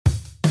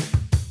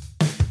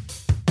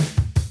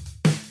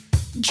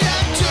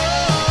jacked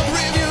up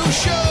review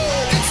show.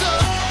 It's a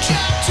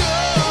jacked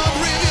up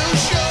review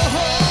show.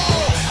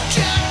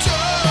 Jacked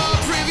up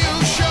review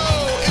show.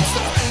 It's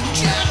the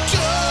jacked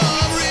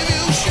up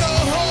review show.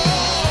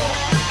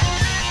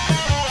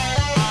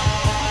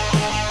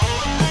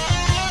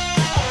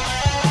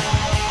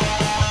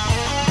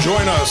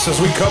 Join us as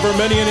we cover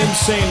many an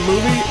insane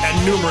movie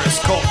and numerous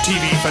cult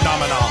TV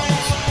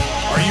phenomenons.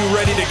 Are you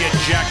ready to get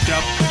jacked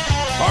up?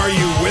 Are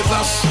you with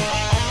us?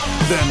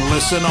 Then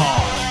listen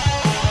on.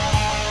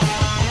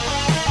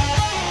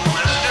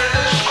 Listener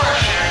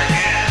discretion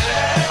is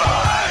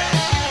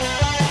advised.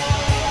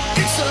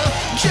 It's a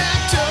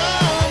jacked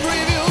up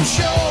review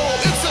show.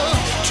 It's a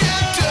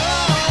jacked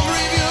up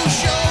review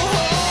show.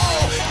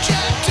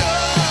 Jacked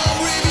up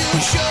review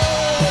show.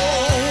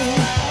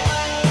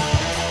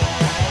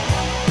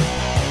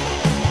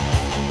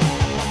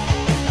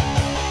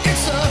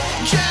 It's a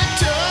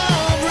jacked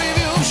up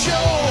review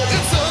show.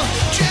 It's a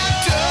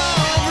jacked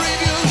up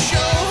review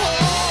show.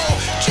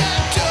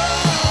 Jacked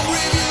up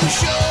review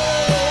show.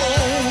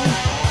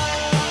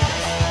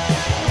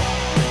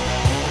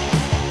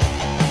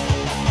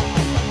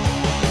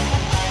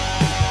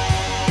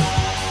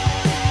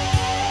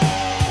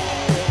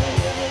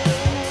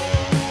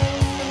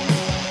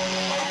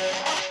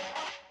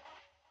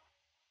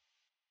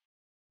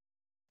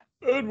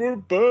 And we're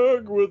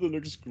back with an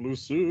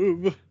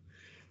exclusive.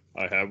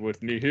 I have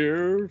with me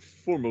here,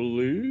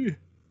 formerly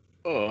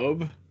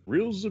of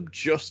Reels of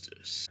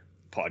Justice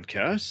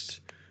podcast,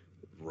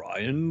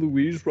 Ryan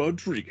Luis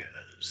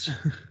Rodriguez.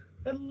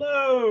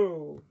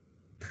 Hello.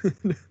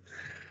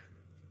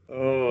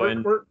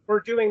 We're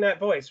doing that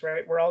voice,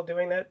 right? We're all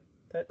doing that.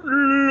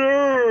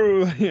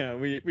 Yeah,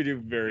 we do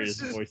various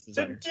This is voices.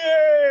 on here.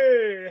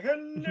 today.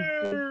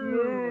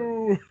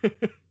 Hello.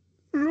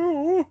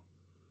 Hello.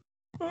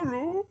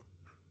 Hello.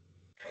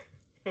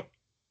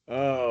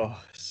 Oh,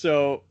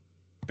 so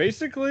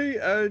basically,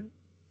 a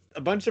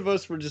bunch of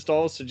us were just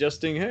all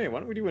suggesting, hey, why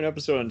don't we do an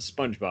episode on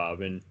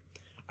SpongeBob? And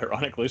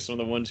ironically, some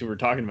of the ones who were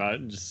talking about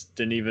it just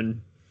didn't even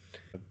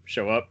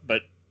show up.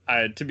 But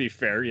to be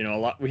fair,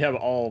 we have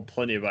all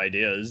plenty of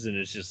ideas, and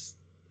it's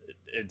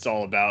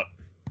all about,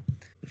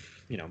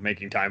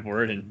 making time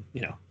for it. And,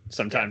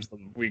 sometimes the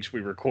weeks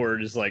we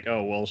record is like,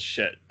 oh, well,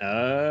 shit.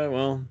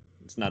 Well,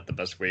 it's not the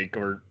best week,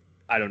 or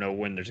I don't know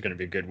when there's going to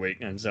be a good week.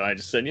 And so I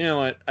just said, you know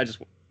what?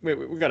 We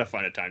got to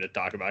find a time to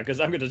talk about it, because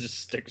I'm going to just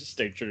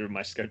stay true to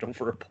my schedule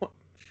for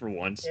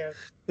once. Yeah.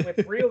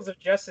 With Reels of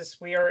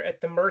Justice, we are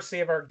at the mercy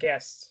of our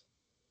guests.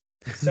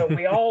 So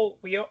we all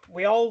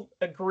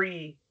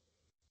agree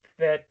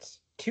that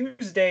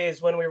Tuesday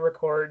is when we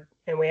record,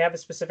 and we have a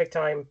specific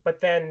time.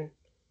 But then,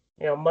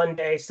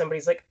 Monday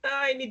somebody's like,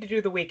 I need to do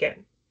the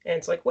weekend, and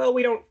it's like, well,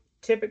 we don't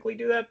typically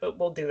do that, but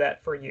we'll do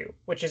that for you,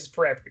 which is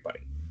for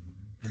everybody.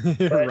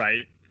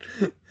 Right.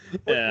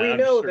 Yeah, we I'm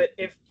know sure. that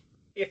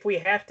if we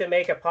have to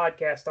make a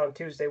podcast on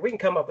Tuesday, we can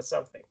come up with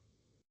something.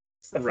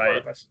 It's the four Right.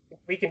 of us.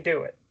 We can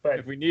do it. But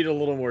If we need a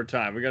little more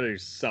time, we got to do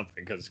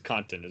something, because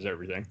content is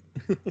everything.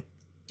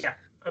 yeah,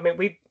 I mean,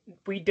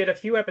 we did a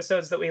few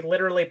episodes that we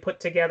literally put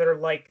together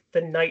like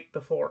the night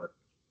before,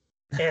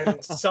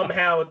 and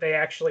somehow they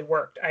actually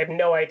worked. I have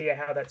no idea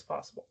how that's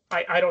possible.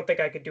 I don't think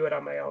I could do it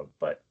on my own,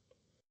 but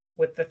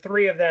with the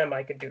three of them,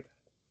 I could do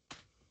that.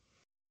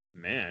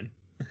 Man.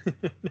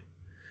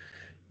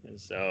 And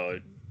so,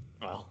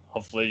 well,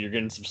 hopefully you're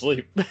getting some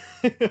sleep.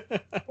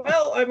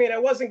 Well, I mean, I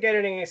wasn't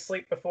getting any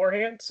sleep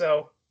beforehand,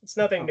 so it's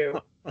nothing new.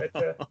 But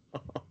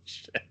Oh,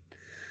 shit.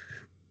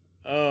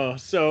 Oh,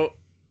 so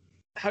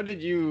how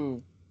did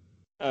you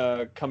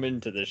come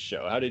into this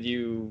show? How did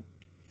you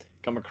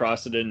come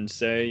across it and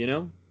say,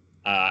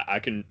 I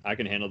can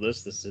handle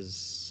this. This is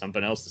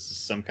something else. This is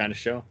some kind of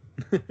show.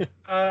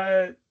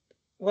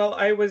 well,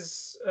 I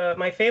was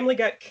my family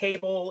got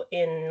cable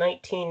in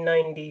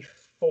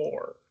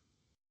 1994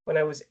 when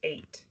I was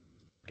 8.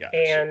 Gotcha.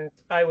 And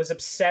I was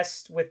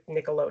obsessed with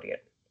Nickelodeon.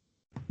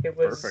 It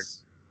was Perfect.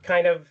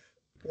 kind of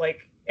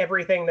like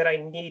everything that I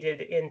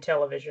needed in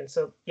television.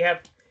 So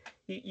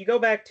you go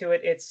back to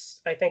it.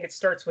 I think it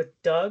starts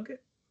with Doug,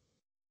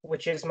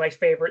 which is my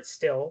favorite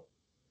still,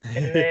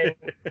 and then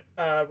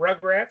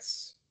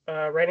Rugrats,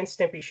 Ren and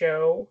Stimpy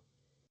Show,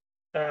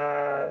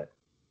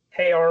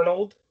 Hey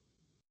Arnold,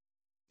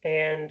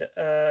 and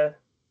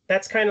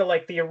that's kind of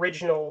like the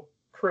original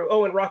crew.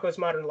 Oh, and Rocko's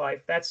Modern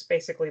Life. That's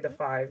basically the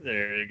 5.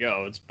 There you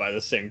go. It's by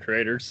the same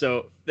creator.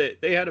 So they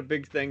had a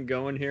big thing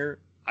going here.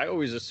 I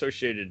always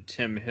associated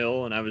Tim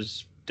Hill, and I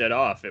was dead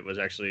off. It was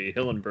actually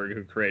Hillenburg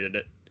who created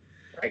it.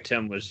 Right.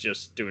 Tim was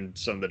just doing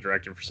some of the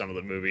directing for some of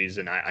the movies,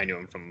 and I knew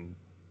him from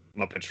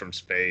Muppets from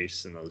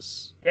Space and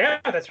those. Yeah,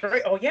 that's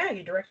right. Oh, yeah,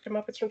 he directed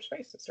Muppets from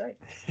Space. That's right.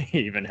 He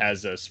even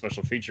has a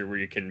special feature where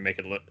you can make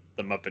the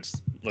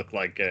Muppets look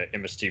like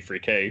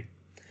MST3K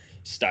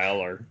style,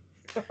 or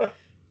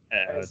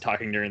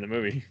talking during the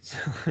movie.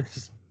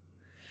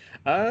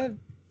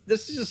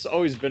 This has just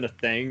always been a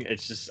thing.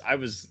 It's just I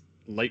was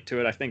late to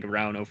it. I think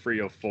around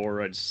 03,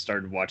 04, I just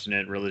started watching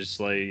it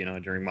religiously,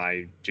 during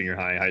my junior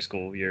high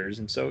school years.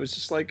 And so it was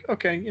just like,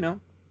 okay,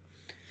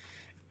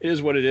 it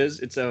is what it is.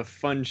 It's a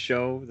fun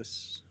show.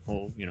 This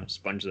whole,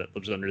 sponge that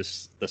lives under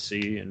the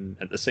sea, and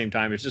at the same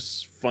time, it's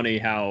just funny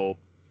how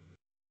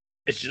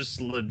it's just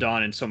lived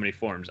on in so many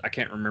forms. I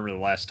can't remember the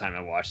last time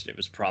I watched it. It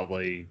was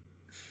probably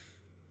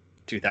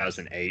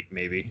 2008,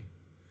 maybe.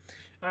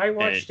 I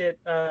watched it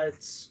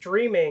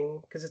streaming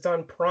because it's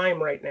on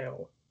Prime right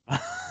now.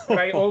 But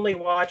I only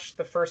watched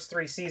the first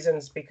 3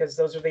 seasons because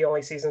those are the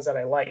only seasons that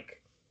I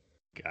like.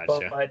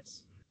 Gotcha.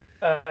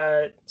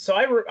 But so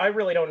I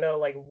really don't know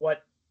like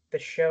what the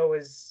show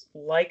is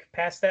like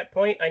past that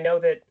point. I know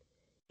that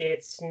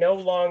it's no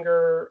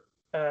longer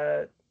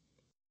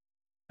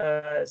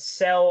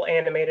cell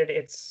animated.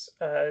 It's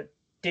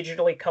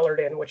digitally colored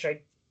in, which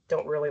I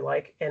don't really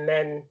like. And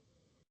then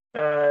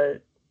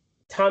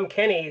Tom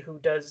Kenny, who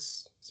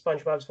does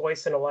SpongeBob's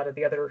voice and a lot of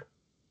the other,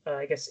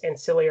 I guess,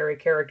 ancillary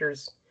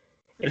characters,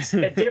 it's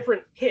a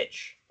different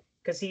pitch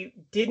because he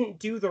didn't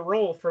do the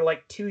role for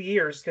like 2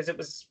 years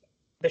because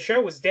the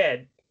show was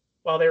dead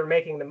while they were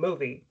making the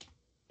movie,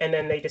 and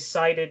then they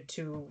decided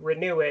to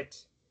renew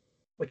it,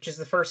 which is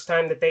the first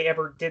time that they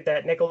ever did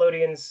that.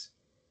 Nickelodeon's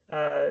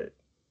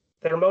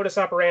their modus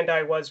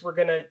operandi was, we're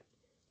going to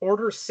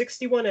order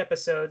 61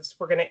 episodes,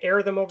 we're going to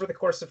air them over the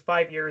course of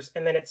 5 years,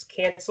 and then it's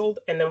canceled,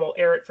 and then we'll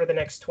air it for the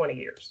next 20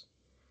 years.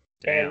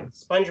 Damn. And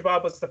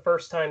SpongeBob was the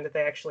first time that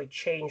they actually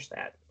changed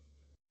that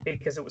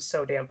because it was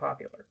so damn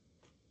popular.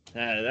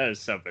 That is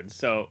something.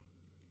 So,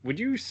 would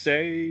you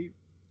say,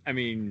 I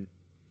mean,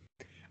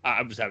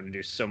 I was having to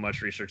do so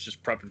much research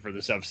just prepping for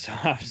this episode.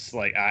 I was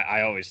like,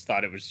 I always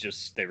thought it was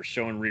just they were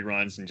showing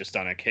reruns and just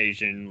on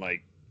occasion,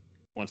 like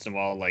once in a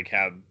while, like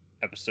have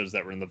episodes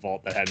that were in the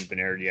vault that hadn't been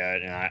aired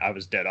yet, and I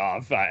was dead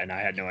off, and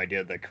I had no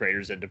idea the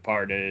creators had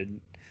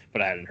departed,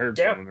 but I hadn't heard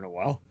from him in a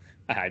while.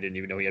 I didn't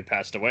even know he had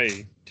passed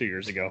away 2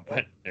 years ago,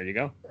 but there you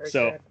go. Very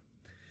so,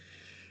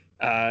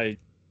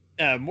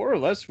 more or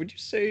less, would you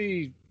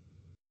say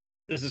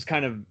this is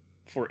kind of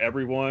for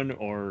everyone,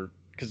 or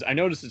because I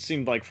noticed it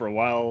seemed like for a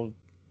while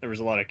there was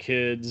a lot of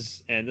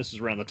kids, and this was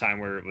around the time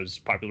where it was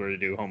popular to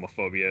do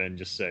homophobia and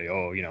just say,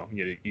 oh,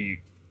 you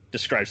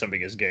describe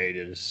something as gay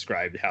to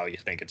describe how you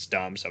think it's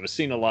dumb. So I was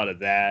seeing a lot of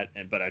that,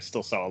 but I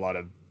still saw a lot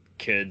of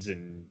kids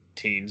and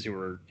teens who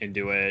were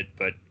into it.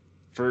 But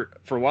for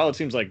a while, it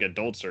seems like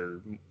adults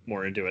are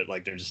more into it.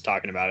 Like they're just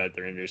talking about it.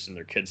 They're introducing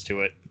their kids to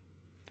it.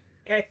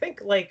 I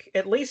think, like,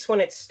 at least when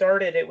it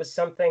started, it was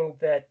something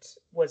that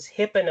was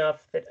hip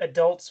enough that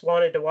adults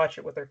wanted to watch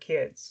it with their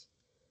kids.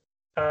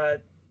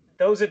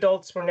 Those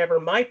adults were never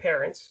my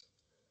parents,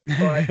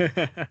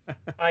 but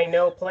I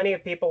know plenty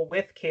of people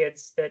with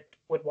kids that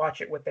would watch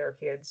it with their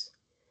kids.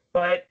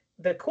 But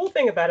the cool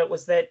thing about it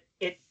was that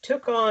it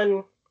took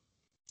on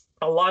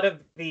a lot of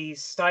the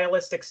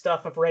stylistic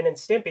stuff of Ren and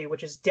Stimpy,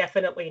 which is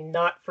definitely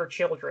not for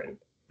children.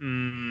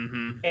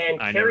 Mm-hmm. And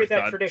carried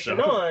that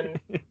tradition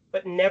on,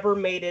 but never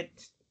made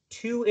it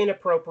too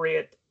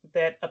inappropriate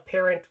that a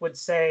parent would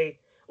say,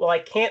 well, I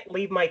can't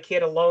leave my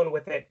kid alone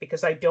with it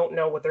because I don't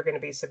know what they're going to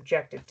be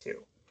subjected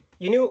to.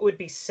 You knew it would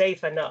be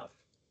safe enough.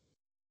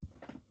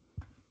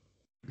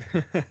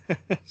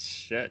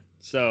 Shit.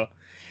 So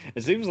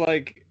it seems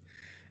like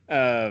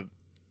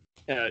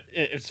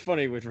it's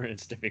funny with Ren and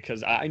Stimpy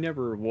because I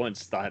never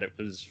once thought it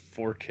was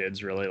for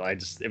kids, really.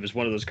 It was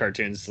one of those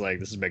cartoons like,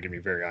 this is making me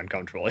very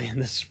uncomfortable, and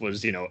this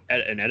was an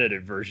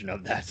edited version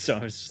of that, so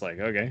I was just like,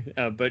 okay.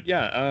 But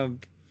yeah,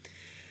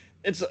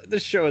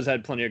 this show has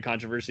had plenty of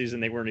controversies,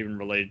 and they weren't even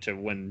related to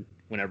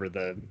whenever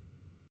the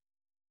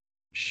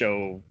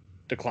show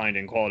declined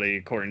in quality,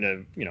 according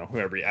to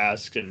whoever you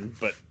ask.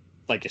 But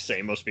like you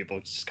say, most people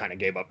just kind of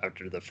gave up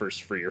after the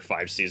first 3 or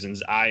 5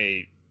 seasons.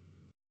 I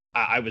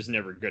was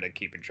never good at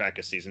keeping track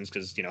of seasons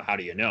because, how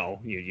do you know?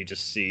 You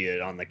just see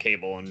it on the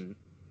cable, and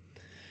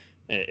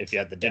if you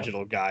had the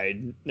digital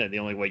guide, the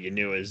only way you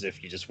knew is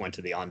if you just went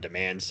to the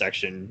on-demand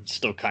section.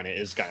 Still kind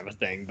of a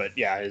thing, but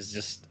yeah, it's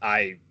just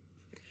I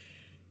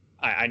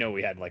know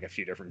we had like a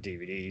few different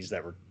DVDs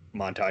that were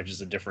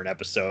montages of different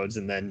episodes,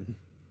 and then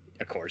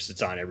of course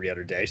it's on every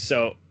other day.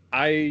 So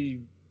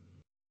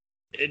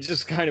it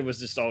just kind of was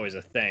just always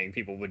a thing.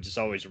 People would just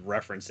always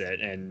reference it,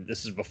 and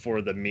this is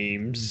before the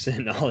memes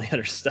and all the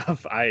other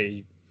stuff.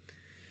 I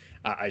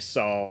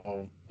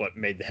saw what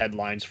made the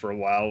headlines for a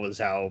while was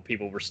how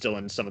people were still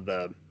in some of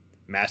the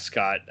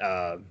mascot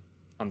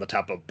on the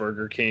top of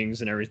Burger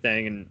Kings and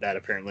everything, and that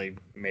apparently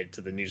made it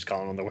to the news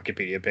column on the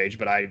Wikipedia page.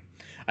 But I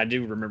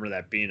do remember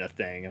that being a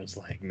thing. I was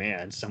like,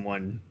 man,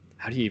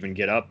 how do you even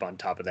get up on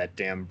top of that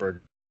damn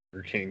Burger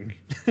King?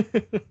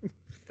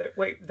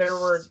 Wait,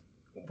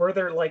 were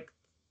there like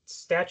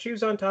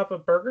statues on top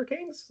of Burger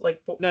Kings?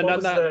 Like,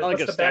 not like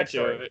a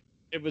statue.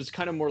 It was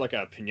kind of more like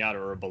a piñata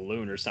or a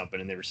balloon or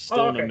something, and they were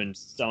stealing them and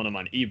selling them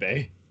on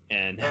eBay.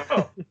 And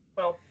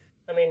well,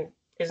 I mean,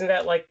 isn't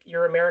that like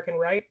your American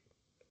right?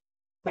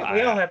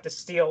 We all have to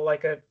steal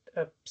like a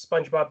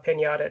SpongeBob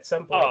piñata at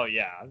some point. Oh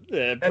yeah,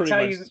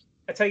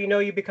 that's how you know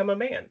you become a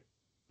man.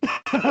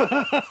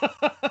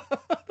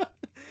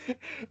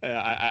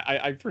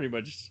 I pretty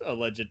much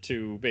allege it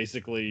to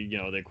basically,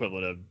 the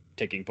equivalent of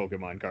taking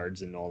Pokemon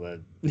cards and all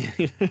that.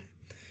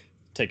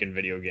 taking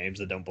video games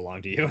that don't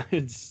belong to you.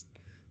 It's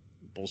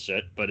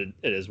bullshit, but it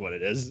is what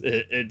it is.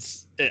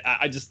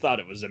 I just thought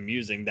it was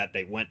amusing that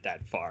they went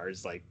that far.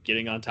 It's like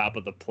getting on top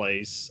of the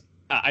place.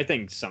 I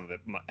think some of it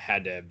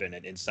had to have been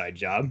an inside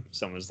job.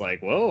 Someone's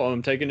like, well,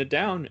 I'm taking it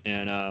down,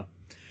 and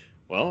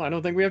well, I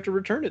don't think we have to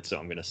return it, so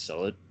I'm going to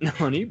sell it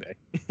on eBay.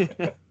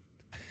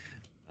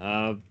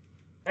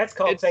 That's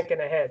called thinking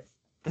ahead.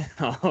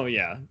 Oh,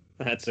 yeah.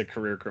 That's a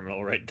career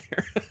criminal right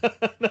there.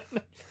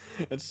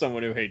 That's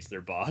someone who hates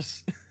their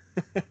boss.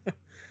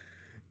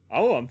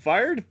 Oh, I'm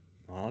fired?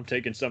 Well, I'm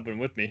taking something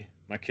with me.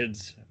 My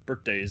kid's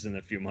birthday is in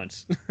a few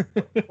months.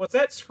 What's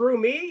that? Screw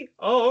me?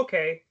 Oh,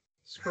 okay.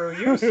 Screw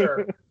you,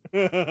 sir.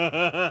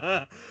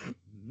 No,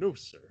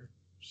 sir.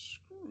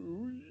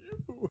 Screw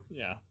you.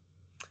 Yeah.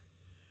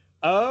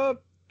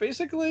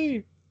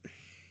 Basically,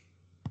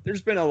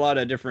 there's been a lot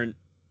of different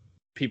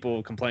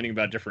people complaining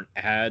about different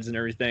ads and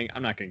everything.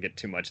 I'm not going to get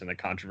too much in the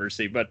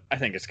controversy, but I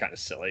think it's kind of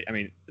silly. I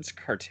mean, it's a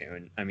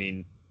cartoon. I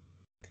mean,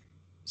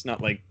 it's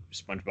not like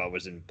SpongeBob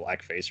was in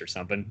blackface or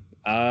something.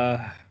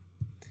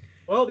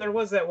 Well, there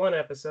was that one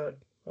episode.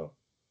 Oh.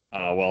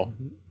 Well,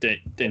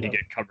 didn't he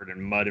get covered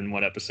in mud in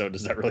one episode?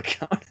 Does that really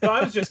count? No,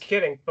 I was just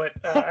kidding, but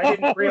I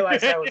didn't realize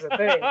that was a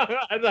thing.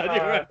 I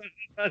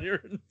thought you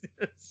were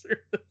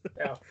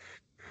Yeah.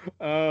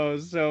 Oh,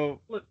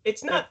 so Look,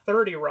 it's not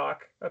 30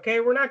 Rock, okay?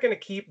 We're not going to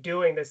keep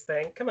doing this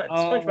thing. Come on,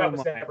 SpongeBob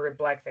was never in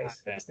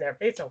blackface. Okay.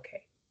 It's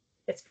okay.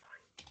 It's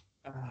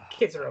fine.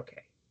 Kids are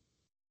okay.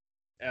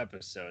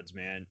 Episodes,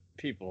 man.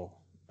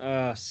 People.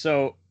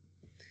 So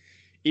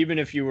even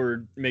if you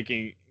were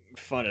making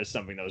fun of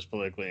something that was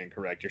politically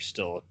incorrect, you're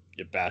still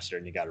a bastard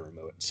and you got to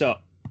remove it. So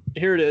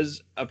here it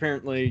is.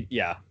 Apparently,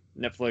 yeah,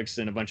 Netflix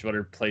and a bunch of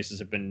other places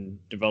have been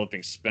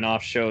developing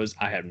spin-off shows.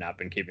 I have not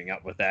been keeping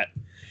up with that.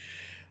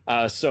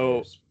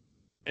 So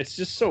it's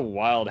just so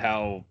wild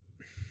how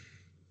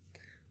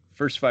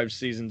first 5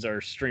 seasons are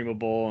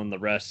streamable and the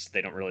rest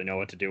they don't really know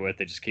what to do with.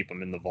 They just keep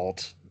them in the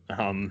vault.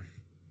 Are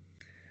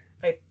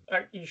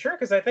you sure?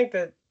 Because I think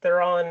that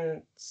they're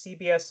on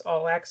CBS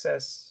All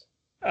Access.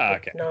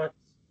 Okay. Not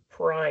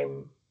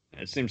Prime.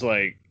 It seems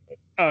like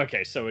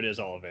okay, so it is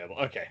all available.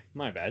 Okay,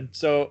 my bad.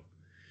 So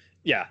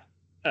yeah,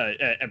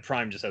 and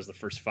Prime just has the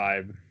first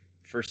 5.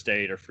 First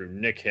 8 are through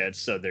Nick Hits,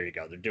 so there you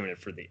go. They're doing it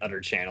for the other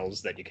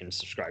channels that you can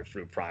subscribe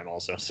through Prime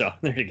also. So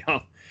there you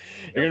go.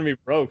 You're gonna be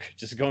broke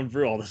just going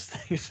through all this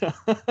thing. So,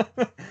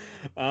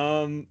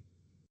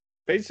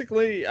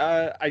 basically,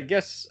 I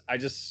guess I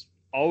just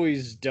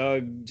always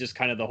dug just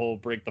kind of the whole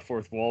break the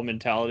fourth wall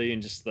mentality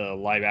and just the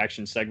live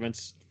action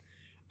segments.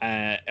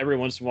 Every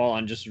once in a while,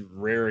 on just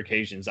rare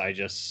occasions, I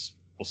just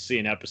will see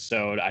an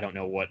episode. I don't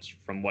know what's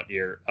from what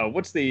year.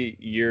 What's the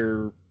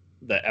year?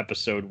 The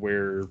episode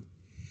where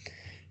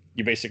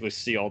you basically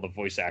see all the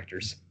voice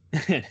actors.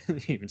 You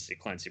even see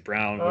Clancy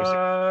Brown.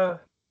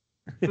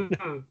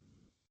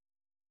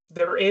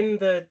 They're in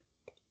the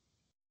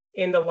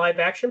live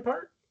action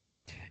part?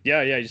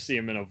 Yeah, you see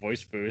him in a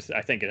voice booth.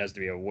 I think it has to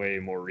be a way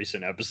more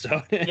recent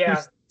episode.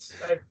 Yeah,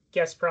 I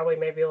guess probably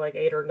maybe like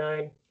 8 or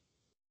 9.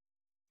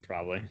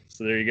 Probably.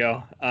 So there you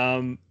go.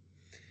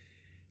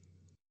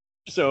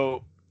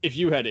 So if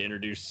you had to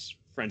introduce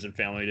friends and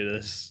family to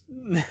this,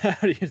 how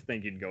do you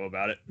think you'd go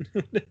about it?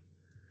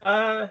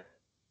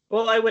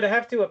 Well, I would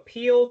have to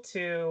appeal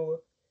to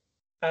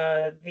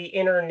the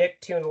inner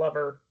Nicktoon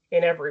lover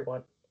in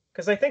everyone,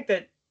 because I think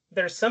that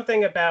there's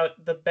something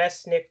about the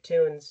best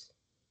Nicktoons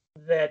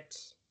that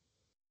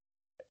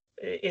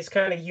is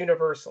kind of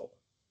universal.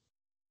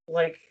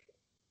 Like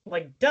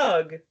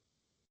Doug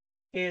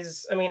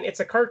is, I mean, it's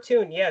a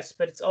cartoon, yes,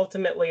 but it's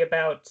ultimately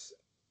about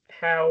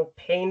how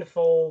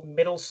painful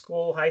middle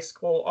school, high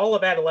school, all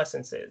of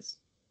adolescence is.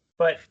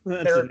 But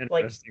they're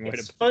like,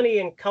 it's funny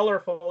and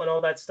colorful and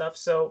all that stuff,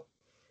 so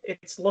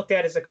it's looked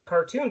at as a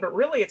cartoon, but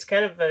really it's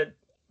kind of a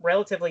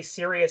relatively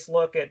serious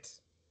look at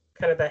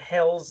kind of the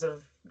hells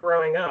of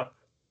growing up.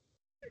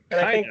 And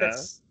I think that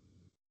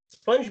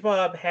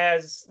SpongeBob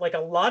has like a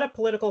lot of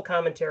political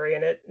commentary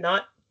in it,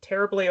 not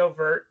terribly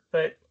overt,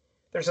 but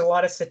there's a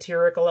lot of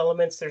satirical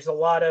elements. There's a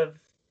lot of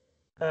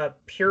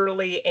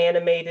purely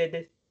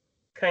animated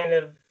kind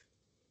of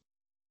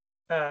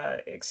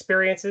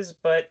experiences,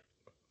 but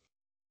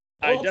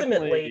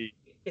ultimately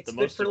it's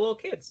good for little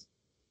kids.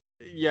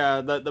 Yeah,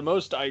 the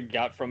most I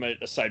got from it,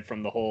 aside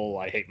from the whole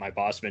I hate my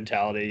boss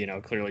mentality, you know,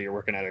 clearly you're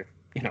working at a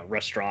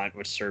restaurant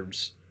which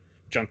serves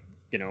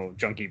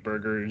junky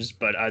burgers,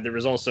 but there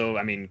was also,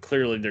 I mean,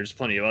 clearly there's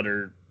plenty of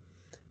other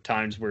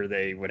times where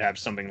they would have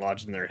something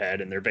lodged in their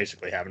head and they're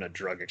basically having a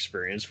drug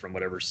experience from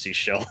whatever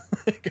seashell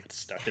got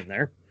stuck in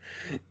there.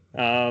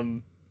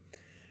 I'm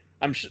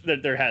sure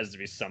that there has to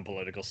be some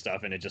political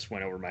stuff, and it just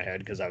went over my head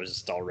because I was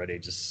just already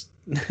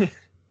that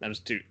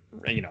was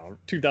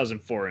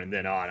 2004 and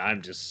then on.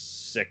 I'm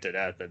just sick to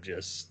death of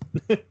just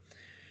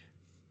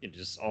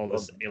all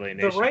this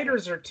alienation. The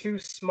writers are too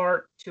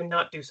smart to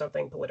not do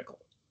something political.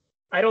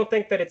 I don't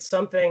think that it's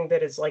something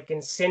that is like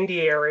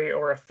incendiary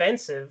or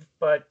offensive,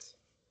 but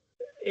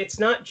it's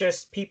not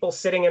just people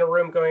sitting in a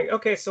room going,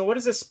 okay, so what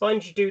does a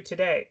sponge do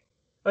today?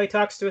 Oh, he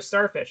talks to a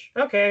starfish.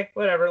 Okay,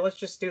 whatever. Let's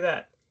just do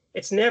that.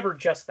 It's never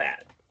just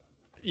that.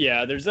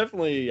 Yeah, there's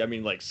definitely, I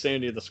mean, like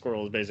Sandy the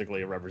squirrel is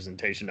basically a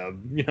representation of,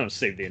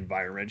 save the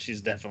environment.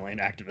 She's definitely an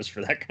activist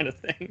for that kind of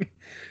thing.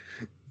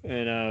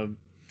 And,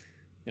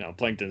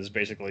 Plankton is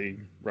basically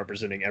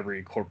representing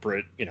every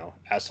corporate,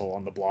 asshole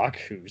on the block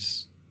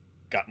who's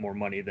got more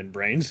money than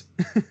brains.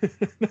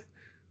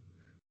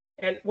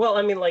 And, well,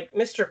 I mean, like,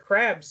 Mr.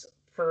 Krabs,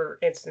 for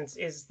instance,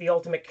 is the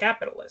ultimate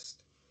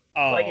capitalist.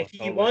 Oh, Like, if you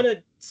totally. want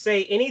to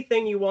say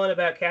anything you want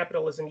about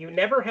capitalism, you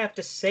never have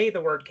to say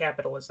the word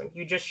capitalism.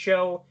 You just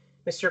show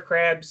Mr.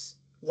 Krabs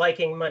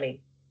liking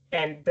money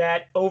and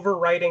that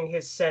overriding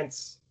his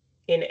sense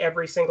in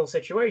every single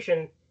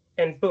situation,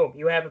 and boom,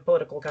 you have a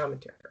political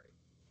commentary.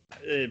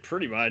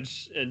 Pretty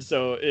much. And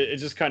so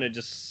it's just kind of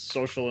just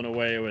social in a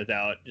way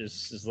without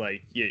just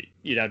like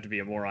you'd have to be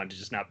a moron to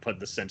just not put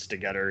the sense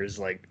together. Is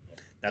like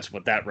that's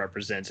what that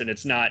represents. And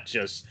it's not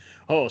just,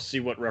 oh, see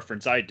what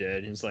reference I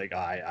did. It's like,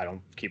 I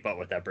don't keep up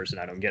with that person.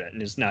 I don't get it.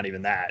 And it's not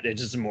even that.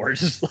 It's just more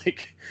just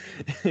like,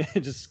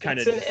 just kind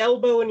of. It's an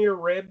elbow in your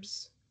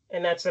ribs,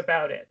 and that's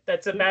about it.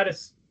 That's about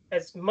as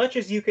much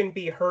as you can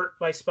be hurt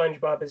by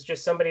SpongeBob as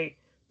just somebody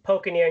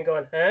poking you and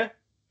going, huh?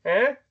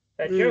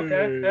 That joke,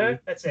 huh?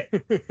 That's it.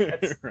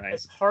 That's right.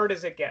 as hard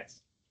as it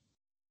gets.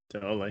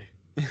 Totally.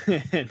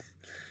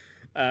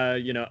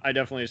 I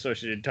definitely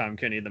associated Tom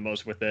Kenny the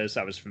most with this.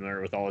 I was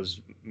familiar with all his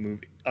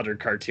other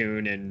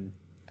cartoon and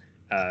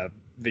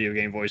video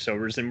game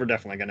voiceovers, and we're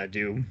definitely going to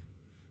do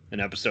an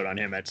episode on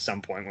him at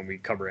some point when we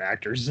cover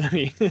actors. I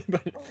mean,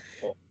 but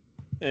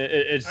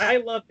it's. I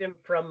loved him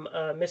from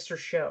Mr.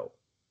 Show.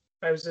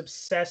 I was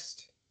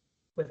obsessed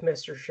with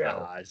Mr.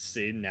 Show.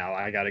 See, now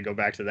I got to go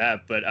back to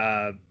that, but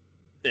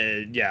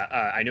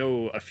I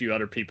know a few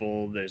other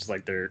people. There's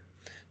like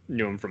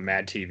knew him from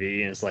Mad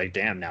TV, and it's like,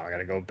 damn, now I got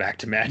to go back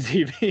to Mad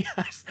TV.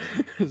 I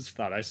just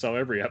thought I saw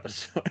every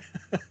episode.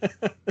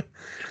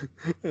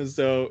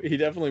 So he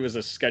definitely was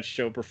a sketch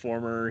show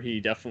performer.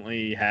 He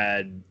definitely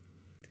had,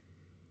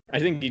 I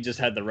think he just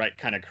had the right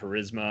kind of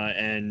charisma,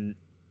 and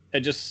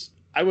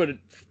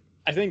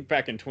I think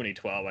back in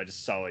 2012, I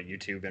just saw a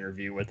YouTube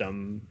interview with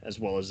him as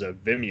well as a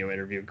Vimeo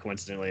interview,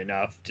 coincidentally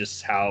enough,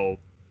 just how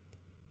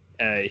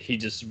he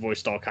just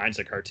voiced all kinds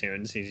of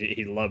cartoons.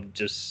 He loved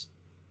just,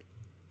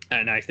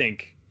 and I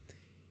think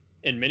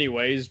in many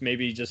ways,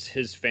 maybe just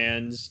his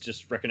fans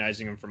just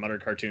recognizing him from other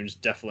cartoons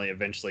definitely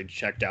eventually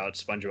checked out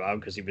SpongeBob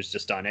because he was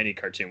just on any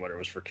cartoon, whether it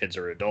was for kids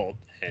or adult.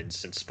 And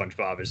since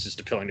SpongeBob is just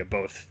appealing to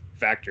both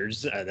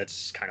factors,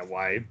 that's kind of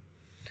why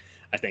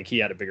I think he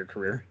had a bigger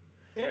career.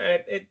 Yeah,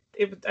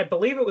 I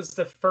believe it was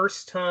the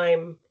first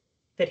time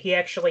that he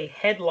actually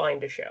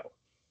headlined a show.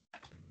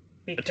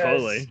 Because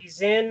Totally.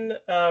 he's in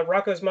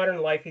Rocko's Modern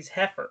Life, he's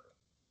Heifer.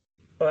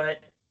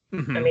 But,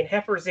 Mm-hmm. I mean,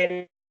 Heifer's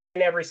in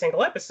every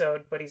single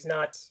episode, but he's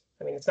not,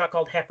 I mean, it's not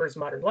called Heifer's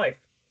Modern Life.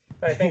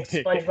 But I think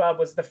SpongeBob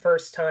was the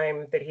first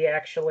time that he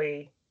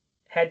actually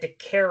had to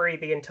carry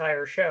the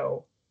entire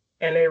show,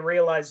 and they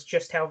realized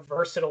just how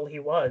versatile he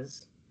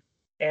was.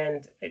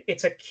 And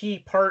it's a key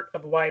part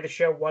of why the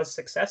show was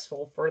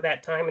successful for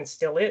that time and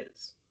still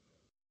is.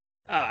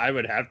 I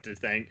would have to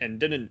think, and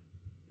didn't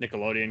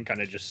Nickelodeon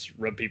kind of just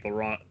rub people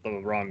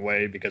the wrong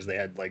way because they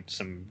had like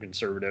some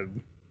conservative,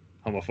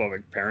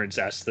 homophobic parents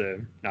asked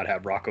to not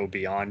have Rocco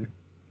be on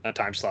a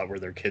time slot where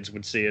their kids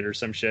would see it or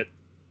some shit?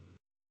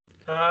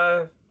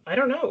 I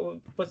don't know.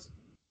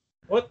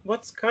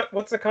 What's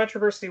the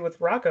controversy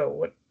with Rocco?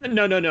 What?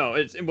 No.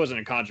 It wasn't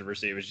a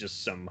controversy. It was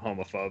just some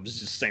homophobes. Just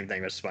the same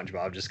thing with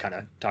SpongeBob, just kind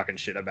of talking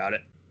shit about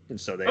it, and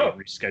so they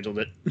rescheduled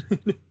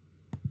it.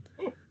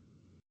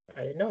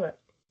 I didn't know that.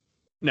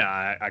 No,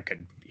 I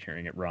could be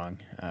hearing it wrong,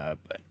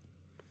 but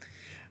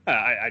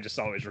I just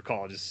always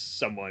recall just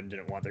someone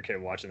didn't want their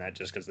kid watching that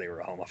just because they were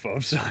a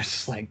homophobe. So I was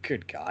just like,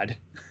 good God.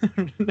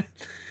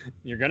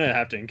 You're going to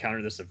have to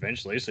encounter this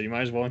eventually, so you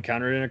might as well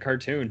encounter it in a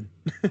cartoon.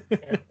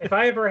 Yeah. If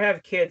I ever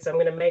have kids, I'm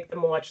going to make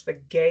them watch the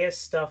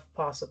gayest stuff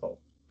possible.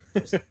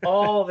 Just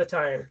all the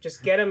time.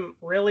 Just get them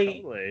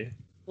really... Totally.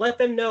 Let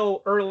them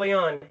know early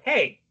on,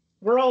 hey,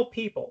 we're all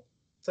people.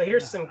 So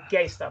here's some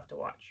gay stuff to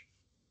watch.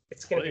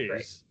 It's going to be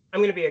great. I'm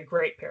going to be a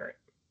great parent.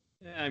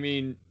 I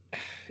mean,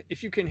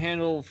 if you can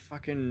handle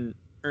fucking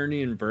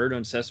Ernie and Bert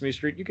on Sesame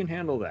Street, you can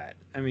handle that.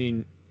 I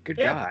mean, good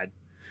God.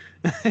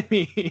 I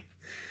mean,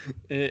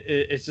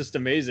 it's just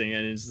amazing.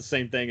 And it's the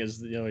same thing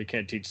as, you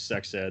can't teach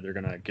sex ed. They're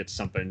going to get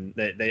something.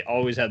 They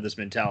always have this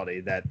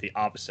mentality that the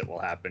opposite will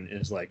happen.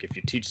 Is like, if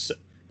you teach,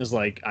 it's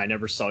like, I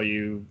never saw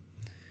you,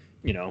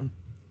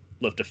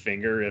 lift a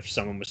finger if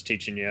someone was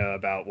teaching you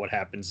about what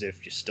happens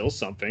if you steal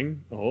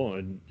something. Oh,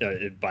 and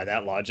by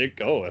that logic,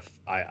 if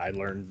I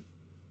learned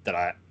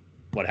that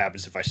what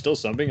happens if I steal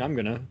something, I'm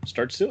gonna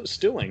start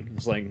stealing.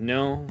 It's like,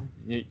 no,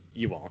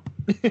 you won't.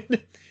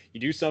 You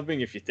do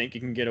something if you think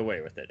you can get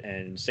away with it.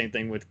 And same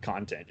thing with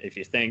content. If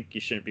you think you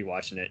shouldn't be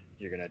watching it,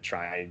 you're gonna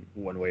try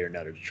one way or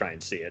another to try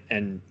and see it.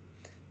 And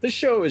this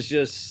show is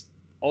just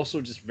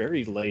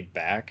very laid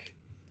back.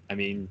 I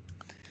mean,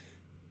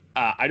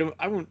 I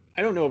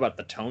don't know about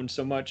the tone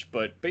so much,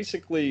 but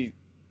basically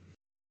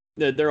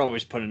they're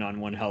always putting on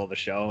one hell of a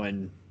show,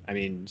 and I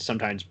mean,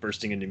 sometimes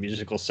bursting into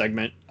musical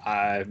segment.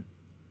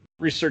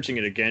 Researching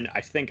it again,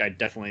 I think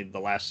the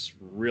last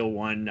real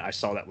one I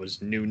saw that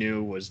was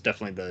new was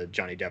definitely the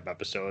Johnny Depp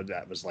episode.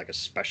 That was like a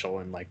special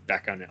and like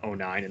back on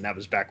 2009, and that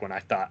was back when I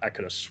thought I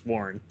could have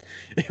sworn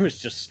it was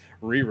just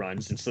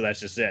reruns, and so that's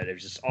just it. It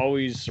was just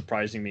always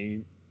surprising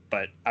me,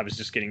 but I was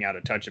just getting out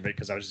of touch of it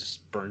because I was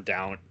just burned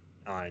out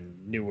on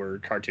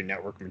newer Cartoon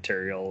Network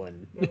material,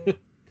 and and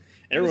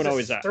everyone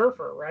always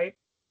surfer, right?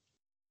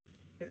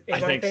 Am I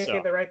thinking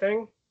so. The right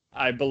thing?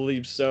 I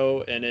believe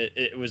so, and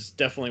it was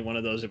definitely one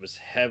of those. It was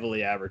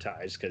heavily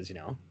advertised because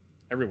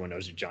everyone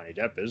knows who Johnny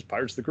Depp is.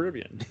 Pirates of the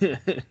Caribbean.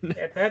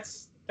 Yeah,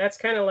 that's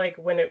kind of like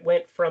when it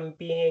went from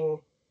being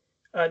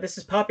this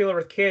is popular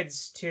with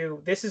kids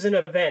to this is an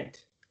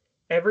event.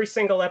 Every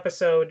single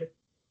episode,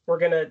 we're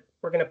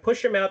gonna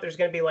push them out. There's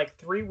gonna be like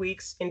 3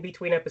 weeks in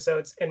between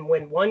episodes, and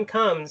when one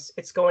comes,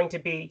 it's going to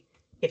be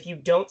if you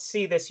don't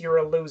see this, you're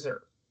a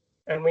loser,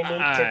 and we need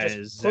to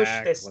just push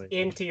this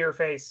into your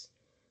face.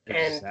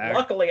 And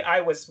luckily,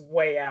 I was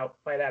way out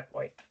by that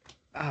point.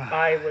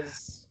 I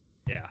was...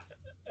 Yeah.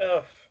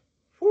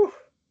 Whew.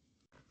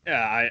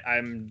 Yeah,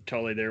 I'm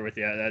totally there with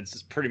you.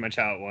 That's pretty much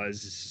how it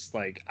was. It's just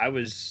like, I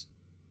was...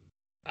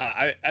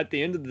 at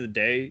the end of the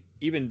day,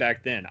 even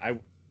back then, I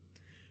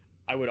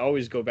would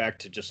always go back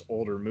to just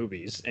older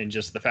movies. And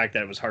just the fact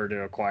that it was hard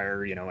to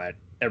acquire, at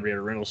every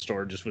other rental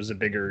store just was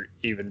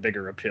even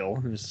bigger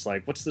appeal. It's just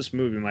like, what's this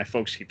movie my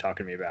folks keep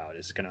talking to me about?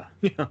 Is it gonna...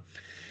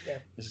 Yeah.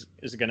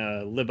 Is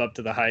gonna live up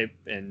to the hype,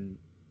 and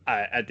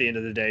at the end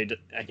of the day,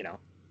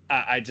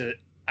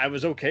 I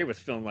was okay with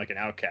feeling like an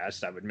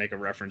outcast. I would make a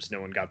reference,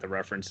 no one got the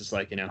reference. It's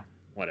like,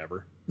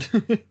 whatever.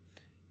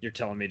 You're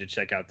telling me to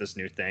check out this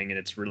new thing, and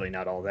it's really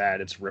not all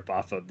that. It's rip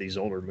off of these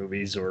older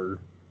movies, or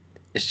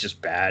it's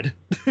just bad.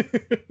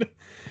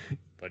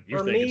 But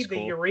for me, the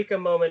eureka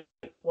moment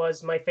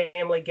was my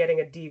family getting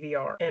a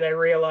DVR, and I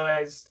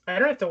realized I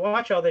don't have to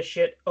watch all this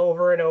shit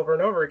over and over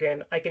and over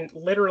again. I can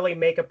literally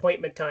make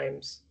appointment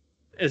times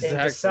and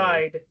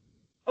decide,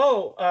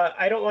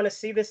 I don't want to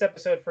see this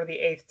episode for the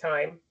 8th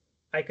time.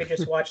 I could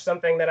just watch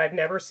something that I've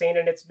never seen,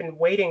 and it's been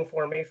waiting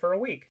for me for a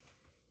week.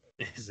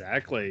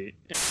 Exactly.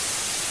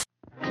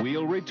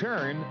 We'll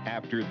return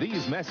after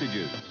these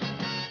messages.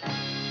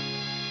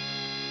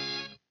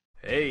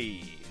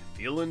 Hey,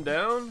 feeling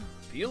down?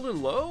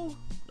 Feeling low?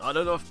 Not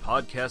enough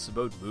podcasts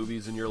about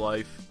movies in your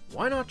life?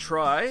 Why not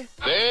try...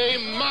 They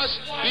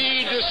must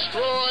be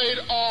destroyed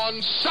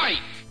on sight!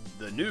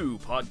 The new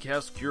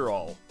Podcast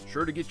Cure-All,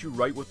 sure to get you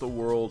right with the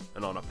world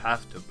and on a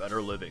path to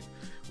better living.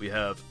 We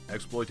have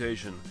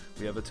exploitation,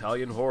 we have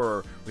Italian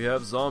horror, we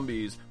have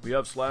zombies, we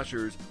have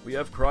slashers, we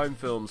have crime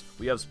films,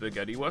 we have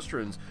spaghetti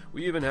westerns,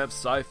 we even have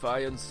sci-fi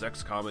and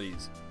sex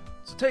comedies.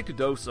 So take a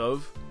dose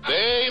of...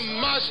 They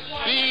must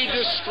be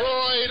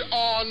destroyed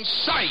on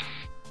sight!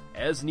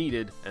 As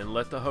needed, and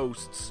let the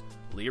hosts,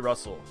 Lee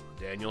Russell,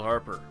 Daniel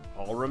Harper,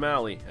 Paul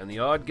Romali, and the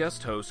odd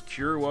guest host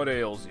cure what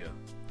ails you.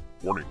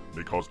 Warning,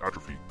 may cause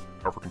atrophy,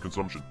 African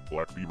consumption,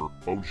 black fever,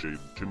 bone shave,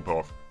 chin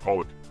cough,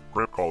 colic,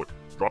 cramp colic,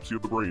 dropsy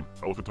of the brain,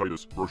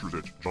 elephantitis, grocer's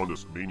itch,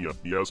 jaundice, mania,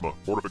 miasma,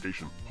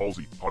 mortification,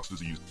 palsy, Pott's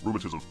disease,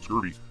 rheumatism,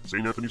 scurvy,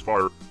 St. Anthony's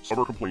fire,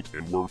 summer complaint,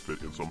 and worm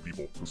fit in some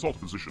people. Consult a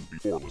physician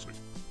before listening.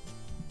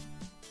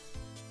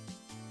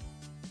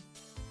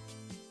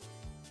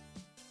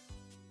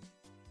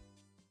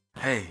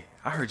 Hey,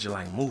 I heard you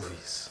like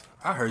movies.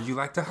 I heard you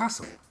like to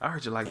hustle. I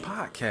heard you like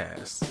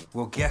podcasts.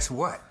 Well, guess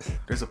what?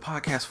 There's a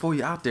podcast for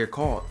you out there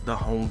called The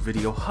Home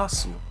Video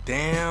Hustle.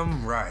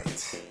 Damn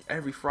right.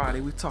 Every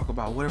Friday, we talk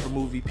about whatever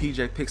movie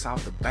PJ picks out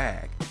the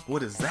bag. What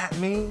does that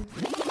mean?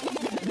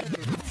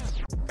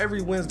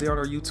 Every Wednesday on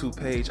our YouTube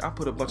page, I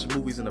put a bunch of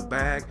movies in a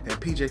bag, and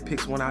PJ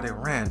picks one out at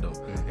random.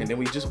 And then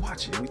we just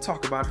watch it. We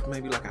talk about it for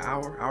maybe like an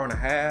hour, hour and a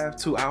half,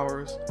 2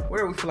 hours,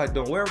 whatever we feel like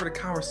doing, wherever the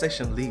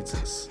conversation leads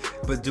us.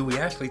 But do we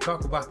actually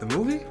talk about the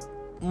movie?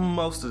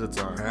 Most of the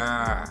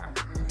time.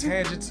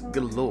 Tangents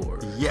galore.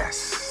 Yes.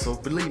 So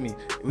believe me,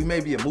 we may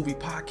be a movie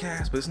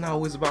podcast, but it's not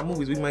always about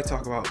movies. We might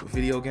talk about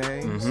video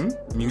games,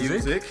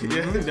 music.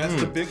 Yeah,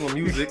 that's the big one,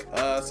 music.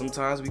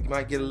 Sometimes we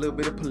might get a little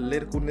bit of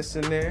politicalness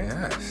in there.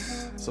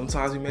 Yes.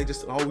 Sometimes we may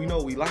just, we know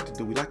what we like to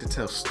do. We like to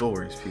tell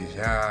stories, PJ.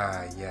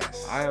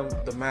 Yes. I am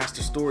the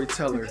master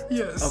storyteller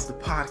of the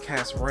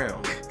podcast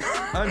realm.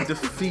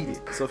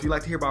 Undefeated. So if you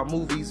like to hear about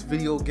movies,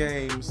 video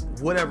games,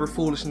 whatever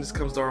foolishness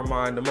comes to our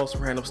mind, the most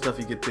random stuff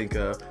you could think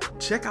of,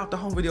 check out the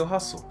Home Video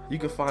Hustle. You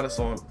can find us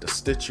on the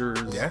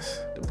Stitchers,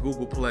 the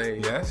Google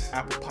Play,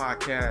 Apple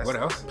Podcasts, what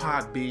else?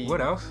 Podbean,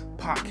 what else?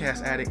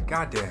 Podcast Addict,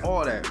 goddamn,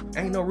 all that.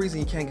 Ain't no reason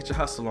you can't get your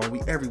hustle on.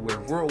 We everywhere,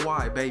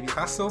 worldwide, baby.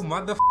 Hustle,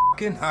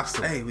 motherfucking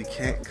hustle. Hey, we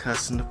can't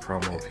cuss in the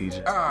promo, PJ.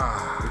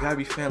 We gotta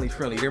be family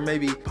friendly. There may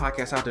be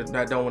podcasts out there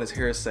that don't want his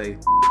hair say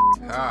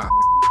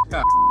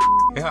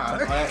all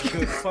that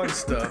good fun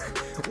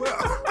stuff.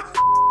 Well,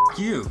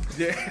 you.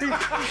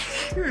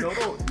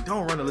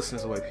 Don't run the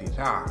listeners away, PJ.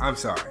 I'm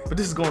sorry. But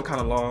this is going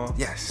kind of long.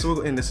 Yes. So we'll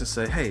go in this and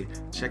say, hey,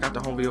 check out the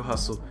Home Video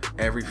Hustle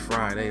every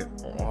Friday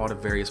on all the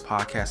various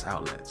podcast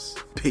outlets.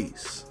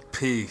 Peace.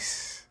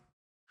 Peace.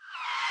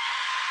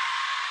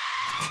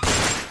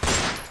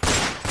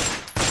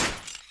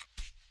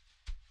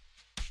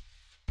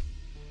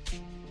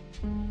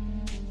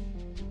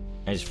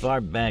 As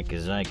far back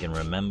as I can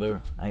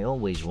remember, I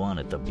always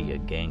wanted to be a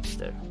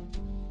gangster.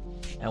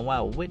 And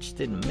while Witch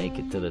didn't make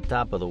it to the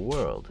top of the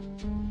world,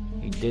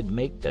 he did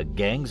make the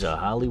Gangs of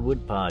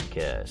Hollywood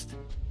podcast.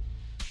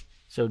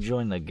 So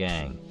join the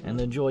gang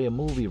and enjoy a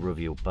movie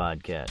review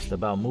podcast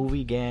about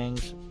movie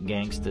gangs,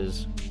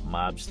 gangsters,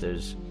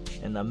 mobsters,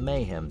 and the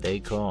mayhem they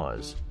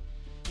cause.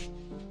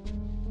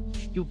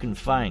 You can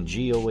find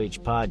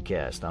GOH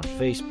Podcast on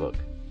Facebook,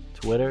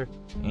 Twitter,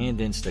 and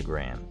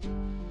Instagram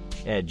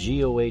at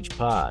GOH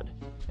Pod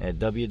at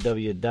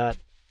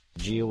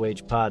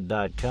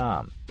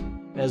www.gohpod.com,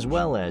 as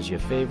well as your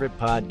favorite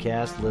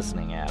podcast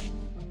listening app.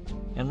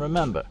 And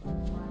remember,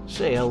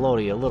 say hello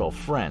to your little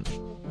friend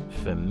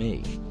for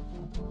me.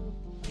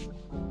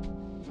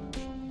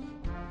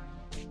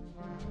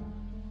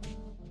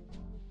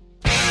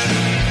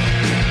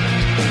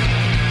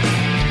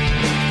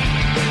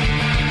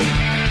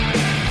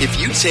 If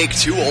you take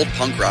two old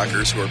punk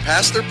rockers who are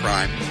past their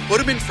prime, put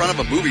them in front of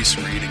a movie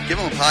screen, and give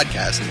them a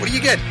podcast, what do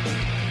you get?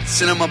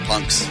 Cinema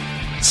Punks.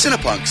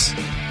 Cinepunks.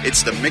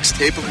 It's the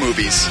mixtape of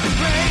movies.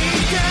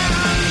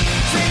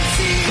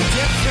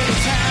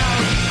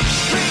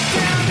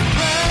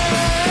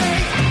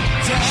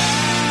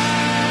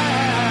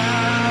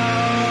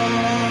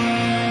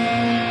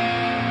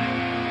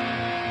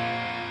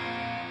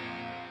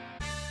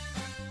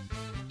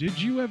 Did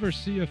you ever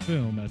see a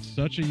film at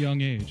such a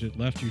young age it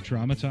left you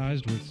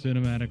traumatized with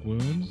cinematic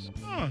wounds?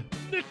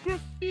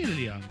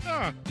 Necrophilia.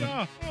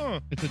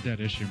 It's a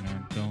dead issue,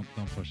 man. Don't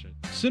push it.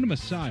 Cinema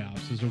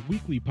Psyops is a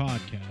weekly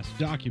podcast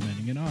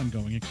documenting an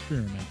ongoing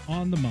experiment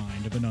on the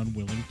mind of an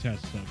unwilling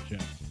test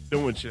subject. No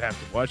one should have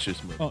to watch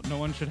this movie. Oh, no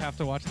one should have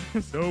to watch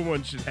this? No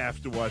one should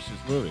have to watch this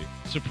movie.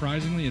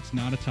 Surprisingly, it's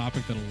not a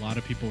topic that a lot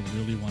of people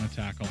really want to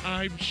tackle.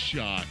 I'm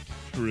shocked,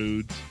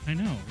 prudes. I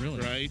know, really.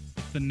 Right?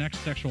 It's the next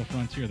sexual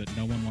frontier that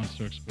no one wants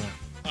to explore.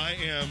 I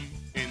am,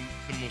 in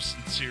the most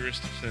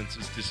sincerest of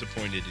senses,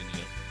 disappointed in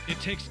you. It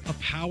takes a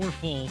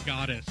powerful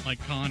goddess like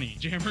Connie,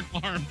 jam her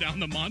arm down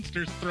the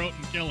monster's throat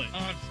and kill it. Oh,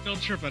 I'm still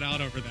tripping out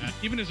over that.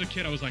 Even as a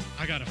kid, I was like,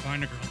 I gotta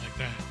find a girl like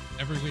that.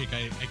 Every week,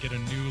 I get a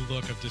new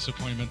look of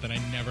disappointment that I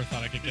never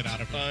thought I could get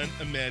out of her.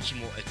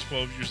 Unimaginable. At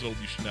 12 years old,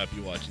 you should not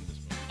be watching this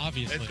movie.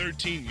 Obviously. At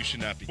 13, you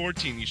should not be.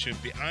 14, you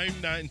shouldn't be. I'm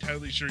not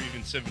entirely sure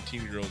even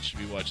 17-year-olds should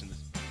be watching this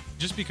movie.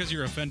 Just because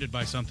you're offended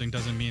by something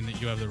doesn't mean that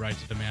you have the right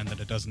to demand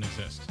that it doesn't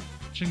exist.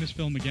 Watching this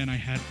film again, I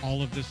had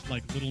all of this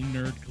like little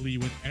nerd glee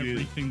with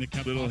everything that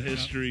kept little popping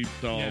history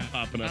up. all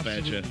popping up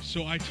absolutely. at you.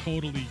 So I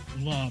totally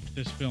loved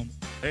this film.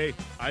 Hey,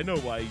 I know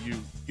why you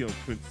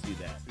couldn't see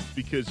that. It's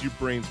because your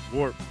brain's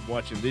warped from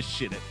watching this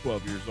shit at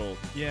 12 years old.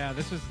 Yeah,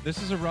 this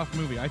is a rough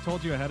movie. I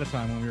told you ahead of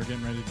time when we were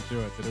getting ready to do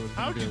it that it was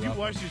going to be a rough How could you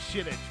watch one. this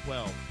shit at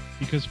 12?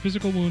 Because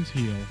physical wounds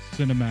heal,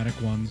 cinematic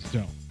ones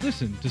don't.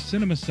 Listen to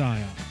Cinema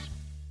Psyops.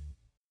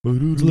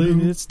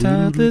 It's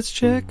time, let's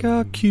check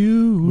our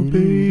cue,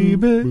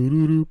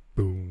 baby.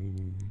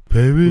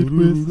 Pair it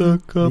with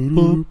a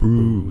couple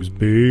brews,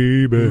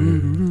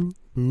 baby.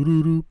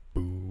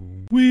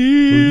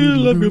 We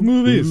love good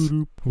movies.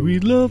 We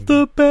love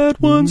the bad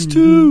ones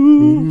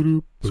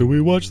too. So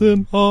we watch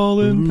them all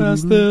and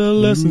pass their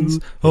lessons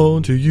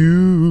on to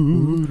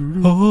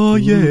you. Oh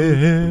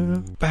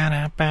yeah.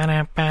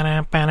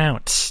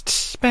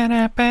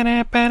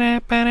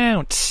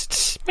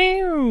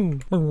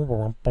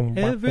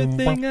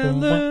 Everything I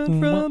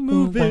learned from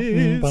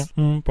movies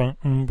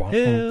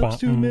helps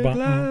to make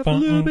life a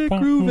little bit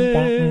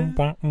groovy.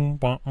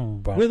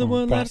 Whether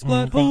one last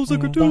plot holes or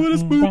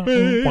gratuitous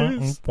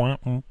movies,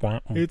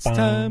 it's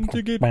time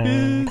to get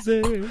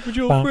busy with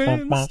your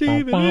friend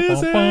Steve and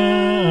Izzy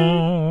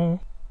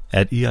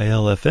at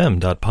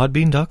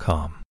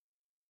eilfm.podbean.com.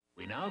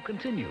 We now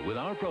continue with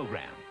our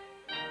program.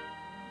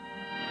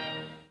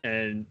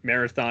 And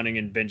marathoning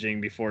and binging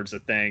before it's a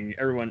thing.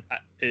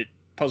 It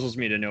puzzles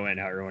me to no end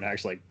how everyone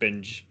actually like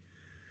binge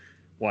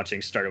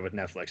watching started with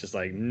Netflix. It's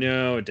like,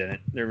 no, it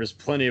didn't. There was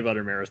plenty of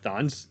other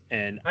marathons,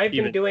 and I've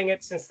been doing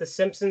it since The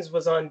Simpsons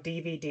was on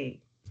DVD.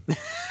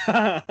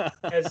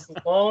 As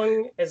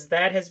long as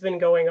that has been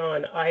going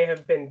on, I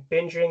have been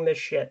binging the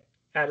shit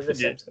out of The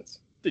Simpsons.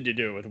 Did you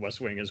do it with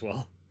West Wing as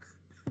well?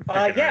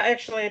 Yeah,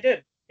 actually I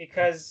did,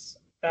 because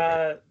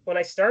when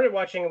I started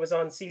watching, it was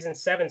on season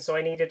 7, so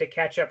I needed to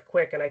catch up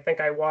quick, and I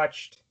think I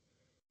watched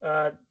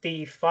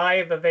the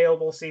 5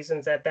 available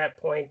seasons at that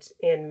point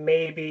in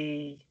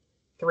maybe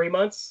 3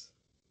 months,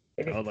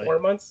 maybe 4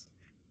 months.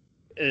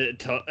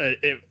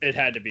 It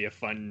had to be a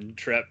fun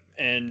trip,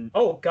 and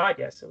oh god,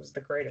 yes, it was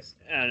the greatest.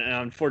 And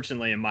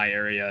unfortunately, in my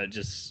area,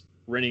 just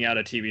renting out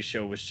a TV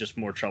show was just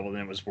more trouble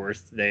than it was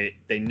worth. They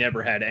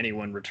never had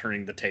anyone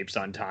returning the tapes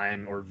on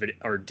time, or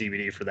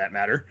DVD for that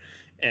matter,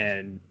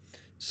 and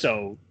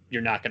so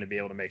you're not going to be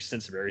able to make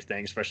sense of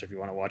everything, especially if you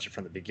want to watch it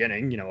from the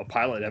beginning. You know, a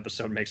pilot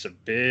episode makes a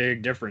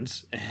big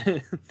difference.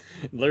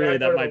 Literally,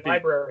 that might be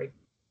library.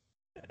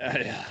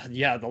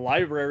 Yeah, the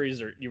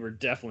libraries you were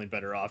definitely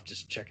better off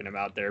just checking them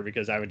out there,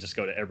 because I would just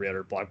go to every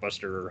other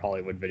Blockbuster or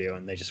Hollywood Video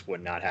and they just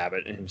would not have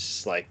it. And it's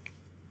just like,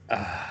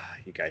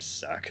 you guys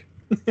suck.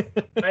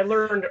 I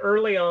learned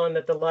early on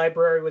that the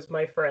library was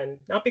my friend,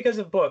 not because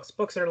of books.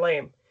 Books are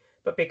lame,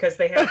 but because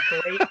they have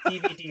great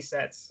DVD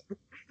sets.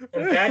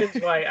 And that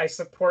is why I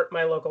support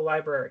my local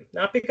library.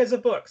 Not because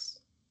of books,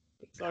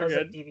 because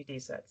of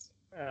DVD sets.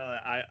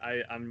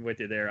 I'm with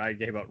you there. I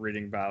gave up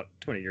reading about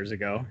 20 years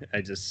ago.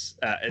 I just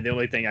the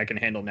only thing I can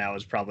handle now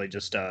is probably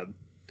just a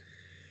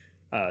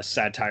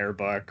satire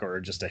book or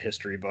just a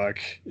history book.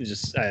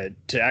 Just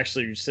to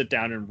actually sit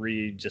down and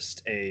read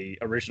just a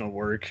original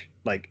work.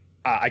 Like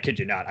I kid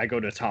you not, I go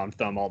to Tom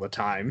Thumb all the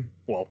time.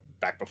 Well,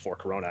 back before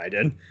Corona, I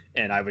did,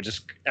 and I would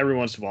just every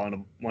once in a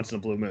while, once in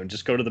a blue moon,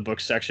 just go to the book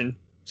section,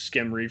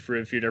 skim read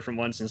through a few different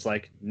ones, and it's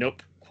like,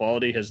 nope,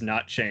 quality has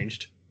not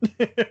changed.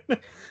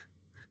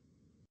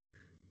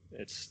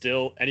 It's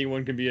still,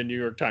 anyone can be a New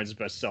York Times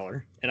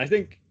bestseller. And I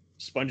think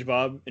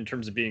SpongeBob, in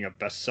terms of being a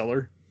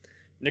bestseller,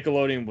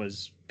 Nickelodeon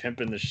was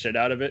pimping the shit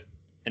out of it.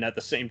 And at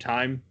the same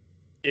time,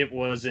 it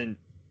was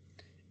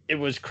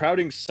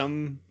crowding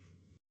some,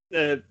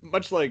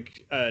 much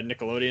like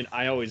Nickelodeon,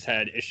 I always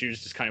had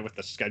issues just kind of with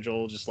the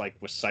schedule, just like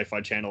with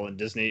Sci-Fi Channel and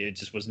Disney. It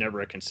just was never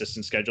a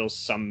consistent schedule.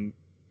 Some,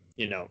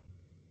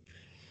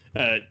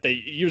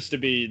 they used to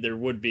be, there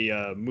would be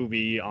a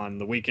movie on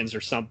the weekends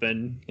or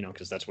something,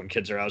 because that's when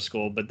kids are out of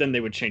school, but then they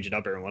would change it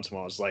up every once in a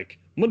while. It's like,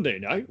 Monday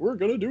night, we're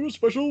going to do a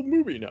special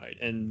movie night.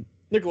 And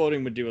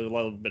Nickelodeon would do a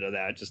little bit of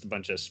that, just a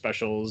bunch of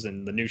specials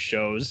and the new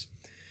shows.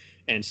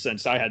 And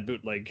since I had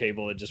bootleg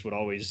cable, it just would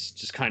always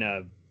just kind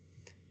of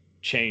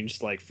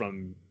change, like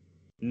from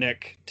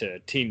Nick to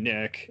Team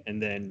Nick and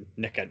then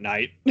Nick at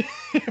Night.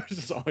 It was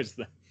just always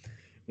the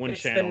one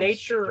channel. It's the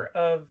nature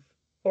of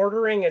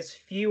ordering as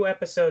few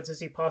episodes as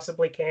you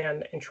possibly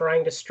can and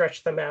trying to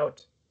stretch them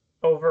out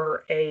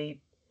over a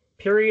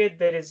period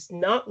that is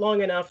not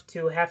long enough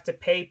to have to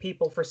pay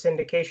people for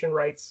syndication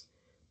rights,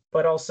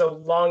 but also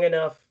long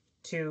enough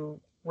to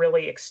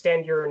really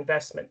extend your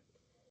investment.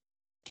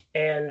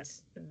 And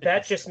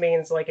that just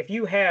means, like, if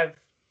you have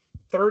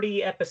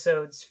 30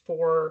 episodes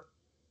for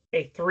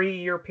a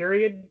 3-year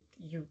period,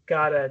 you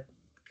gotta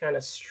kind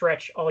of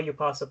stretch all you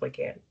possibly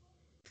can.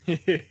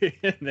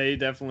 They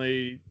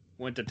definitely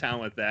went to town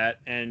with that,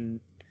 and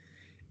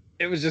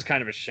it was just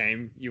kind of a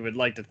shame. You would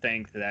like to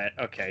think that,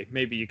 okay,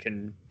 maybe you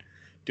can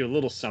do a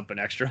little something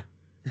extra.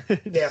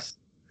 Yes.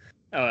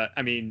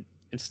 I mean,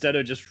 instead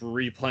of just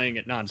replaying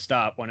it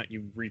nonstop, why don't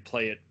you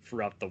replay it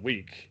throughout the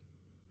week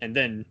and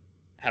then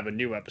have a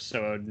new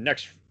episode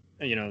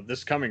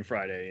this coming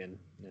Friday? And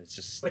it's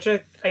just, which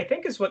I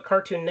think is what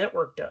Cartoon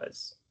Network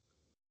does.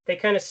 They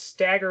kind of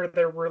stagger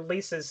their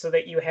releases so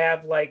that you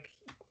have, like,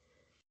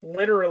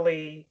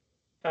 literally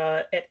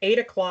at 8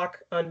 o'clock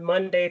on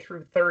Monday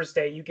through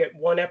Thursday, you get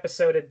one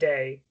episode a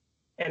day,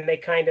 and they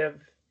kind of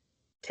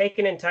take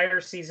an entire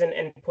season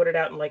and put it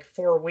out in like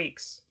 4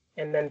 weeks,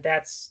 and then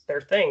that's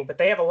their thing. But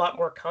they have a lot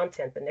more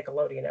content than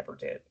Nickelodeon ever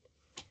did.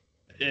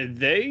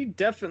 They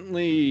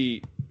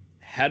definitely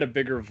had a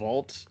bigger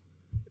vault,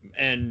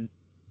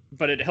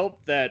 but it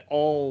helped that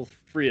all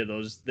three of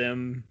those,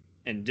 them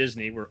and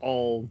Disney, were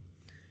all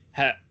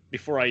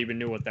before I even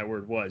knew what that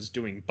word was,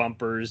 doing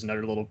bumpers and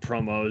other little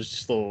promos,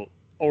 just little,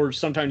 or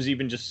sometimes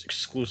even just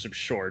exclusive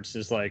shorts.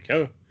 It's like,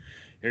 oh,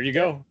 here you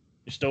go.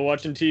 You're still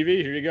watching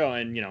TV? Here you go.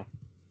 And,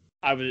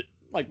 I was,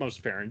 like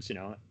most parents,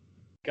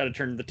 got to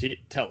turn the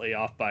telly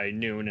off by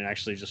noon and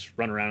actually just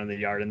run around in the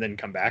yard and then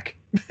come back.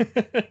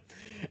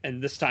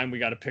 And this time we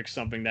got to pick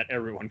something that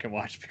everyone can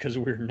watch, because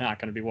we're not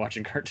going to be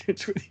watching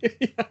cartoons with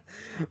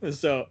you.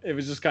 So it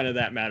was just kind of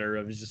that matter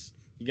of just,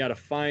 you got to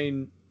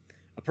find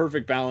a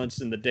perfect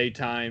balance in the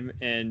daytime.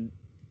 And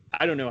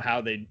I don't know how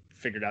they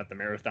figured out the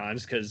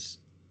marathons, because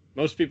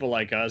most people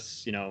like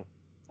us,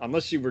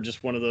 unless you were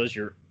just one of those,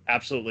 you're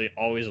absolutely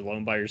always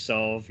alone by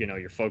yourself,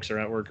 your folks are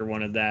at work or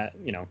wanted that,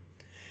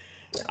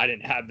 I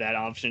didn't have that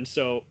option.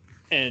 So,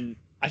 and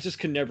I just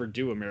could never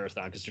do a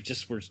marathon because there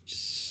just were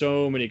just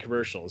so many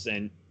commercials.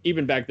 And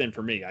even back then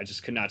for me, I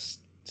just could not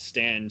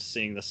stand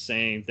seeing the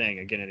same thing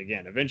again and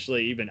again.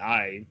 Eventually, even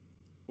I,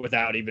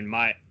 without even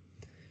my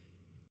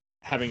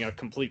having a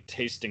complete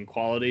taste and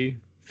quality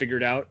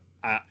figured out,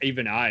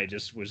 even I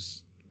just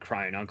was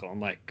crying uncle.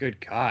 I'm like, good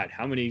God,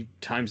 how many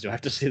times do I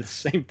have to say the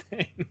same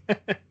thing?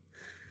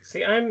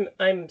 See,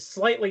 I'm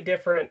slightly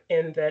different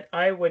in that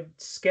I would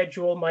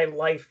schedule my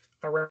life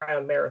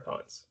around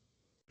marathons.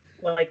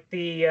 Like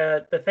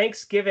the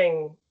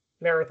Thanksgiving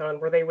marathon,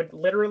 where they would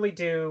literally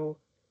do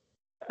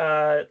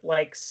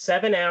like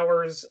 7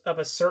 hours of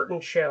a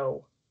certain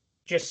show,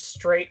 just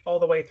straight all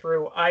the way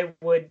through. I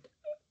would,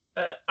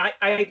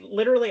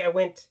 I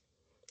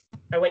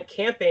went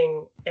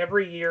camping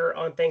every year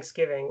on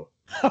Thanksgiving,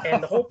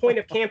 and the whole point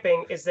of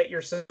camping is that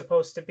you're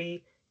supposed to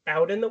be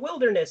out in the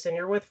wilderness and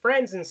you're with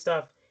friends and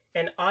stuff.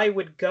 And I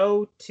would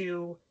go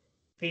to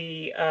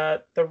the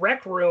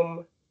rec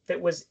room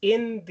that was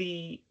in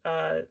the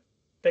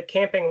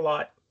camping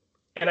lot,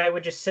 and I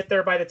would just sit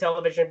there by the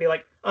television and be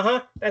like,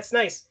 that's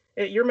nice.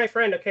 You're my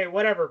friend. Okay,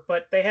 whatever.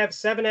 But they have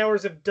 7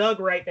 hours of Doug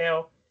right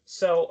now.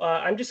 So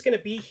I'm just going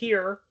to be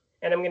here,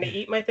 and I'm going to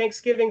eat my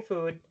Thanksgiving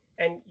food,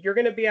 and you're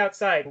going to be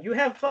outside. You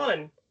have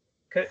fun,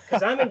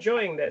 because I'm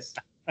enjoying this.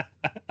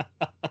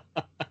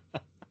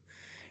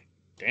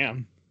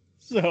 Damn.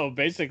 So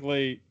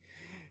basically,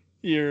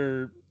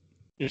 you're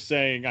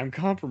saying I'm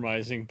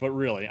compromising, but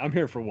really, I'm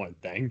here for one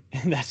thing,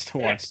 and that's to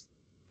watch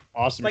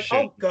awesome Like, shit.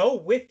 I'll go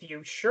with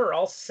you, sure.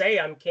 I'll say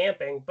I'm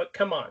camping, but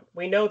come on.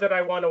 We know that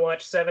I want to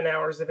watch 7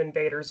 hours of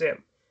Invader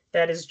Zim.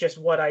 That is just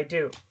what I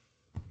do.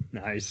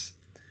 Nice.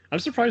 I'm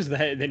surprised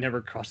that they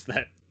never crossed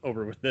that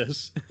over with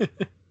this. I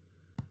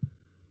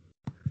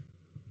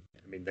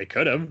mean, they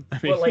could have. I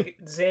mean, Well, like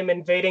Zim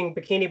invading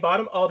Bikini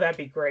Bottom? Oh, that'd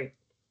be great.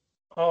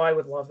 Oh, I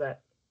would love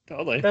that.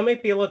 totally. That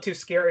might be a little too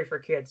scary for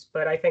kids,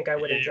 but I think I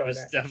would enjoy It was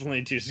that.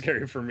 definitely too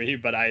scary for me,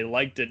 but I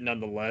liked it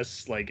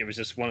nonetheless. Like, it was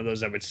just one of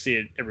those I would see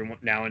it every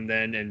now and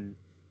then, and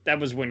that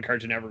was when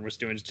Cartoon Network was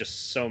doing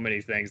just so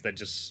many things that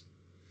just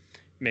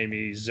made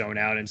me zone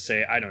out and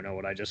say, I don't know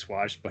what I just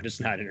watched, but it's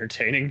not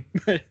entertaining.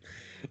 But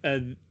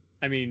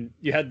I mean,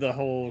 you had the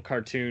whole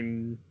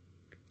cartoon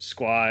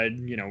squad,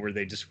 where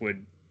they just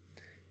would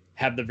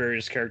have the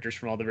various characters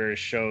from all the various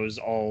shows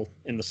all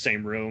in the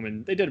same room,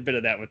 and they did a bit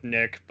of that with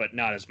Nick, but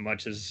not as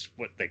much as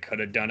what they could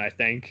have done, I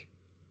think.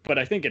 But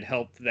I think it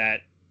helped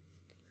that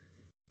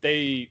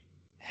they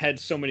had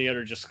so many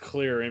other just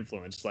clear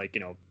influence, like,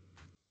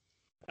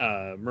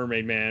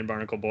 Mermaid Man,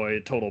 Barnacle Boy,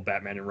 total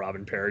Batman and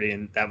Robin parody,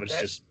 and that was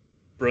just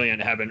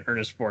brilliant having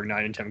Ernest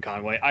Borgnine and Tim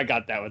Conway. I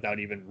got that without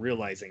even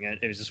realizing it.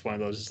 It was just one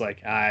of those, it's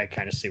like, I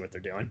kind of see what they're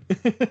doing.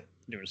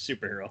 Doing a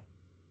superhero.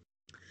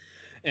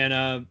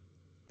 And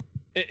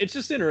it's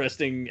just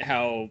interesting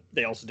how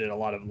they also did a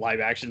lot of live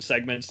action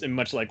segments, and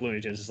much like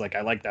Looney Tunes, it's like, I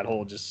like that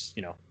whole just,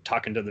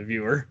 talking to the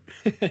viewer.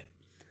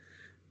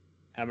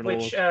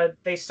 Which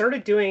they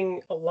started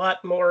doing a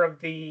lot more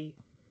of the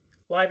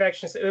live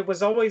action. It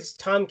was always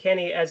Tom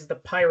Kenny as the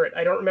pirate.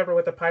 I don't remember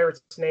what the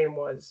pirate's name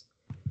was.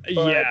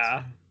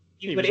 Yeah.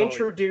 He would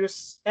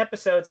introduce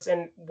episodes,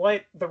 and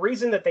the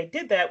reason that they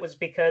did that was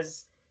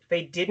because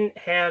they didn't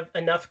have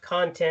enough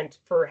content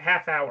for a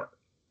half hour.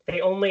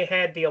 They only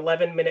had the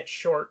 11-minute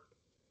short,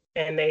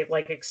 and they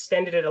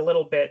extended it a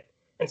little bit,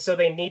 and so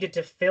they needed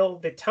to fill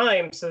the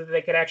time so that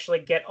they could actually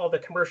get all the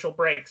commercial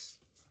breaks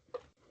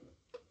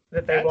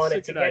that they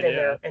wanted to get in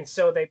there. And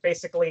so they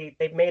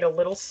made a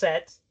little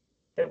set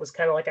that was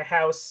kind of like a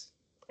house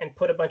and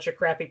put a bunch of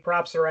crappy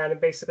props around and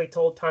basically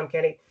told Tom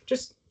Kenny,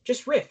 just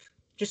riff.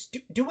 Just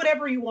do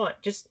whatever you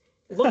want. Just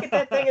look at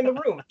that thing in the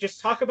room. Just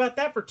talk about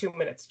that for 2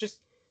 minutes. Just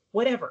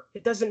whatever.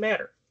 It doesn't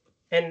matter.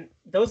 And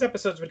those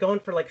episodes would go on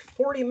for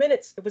 40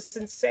 minutes. It was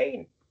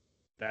insane.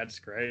 That's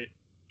great.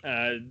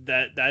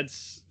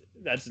 That's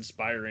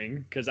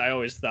inspiring, because I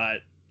always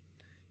thought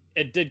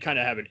it did kind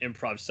of have an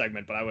improv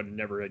segment, but I would have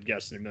never had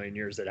guessed in a million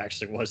years that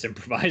actually was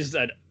improvised.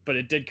 But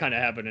it did kind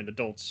of have an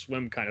Adult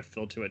Swim kind of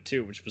feel to it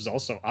too, which was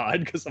also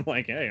odd, because I'm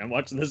like, hey, I'm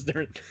watching this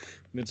different.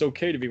 It's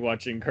okay to be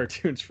watching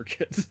cartoons for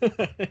kids.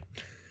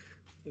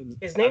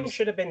 His name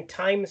should have been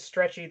Time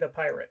Stretchy the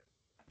Pirate.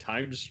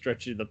 Time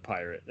Stretchy the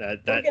Pirate.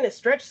 We're gonna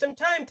stretch some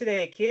time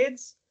today,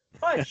 kids.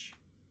 Punch.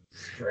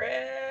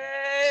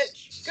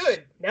 Stretch.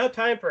 Good. Now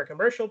time for a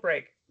commercial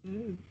break.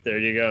 There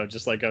you go.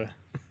 Just like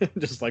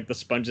the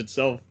sponge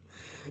itself.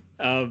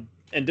 And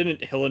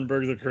didn't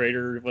Hillenberg, the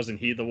creator, wasn't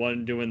he the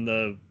one doing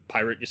the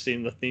pirate you see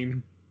in the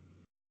theme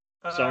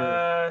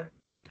song?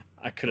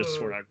 I could have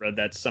sworn I read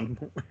that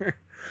somewhere.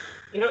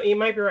 You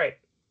might be right.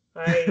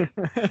 I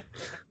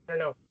don't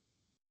know.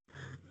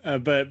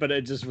 But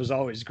it just was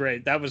always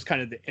great. That was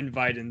kind of the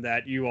invite, in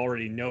that you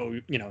already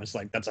know, it's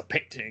like, that's a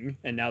painting,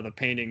 and now the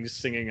painting's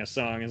singing a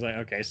song. It's like,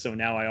 okay, so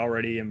now I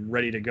already am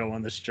ready to go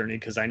on this journey,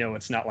 because I know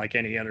it's not like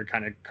any other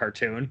kind of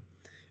cartoon.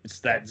 It's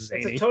that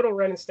zany. It's a total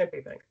Ren and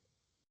Stimpy thing.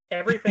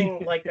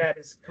 Everything like that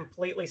is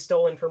completely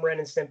stolen from Ren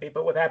and Stimpy,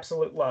 but with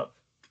absolute love.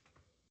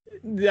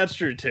 That's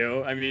true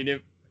too. I mean,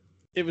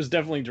 it was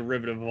definitely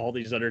derivative of all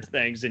these other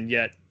things, and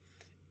yet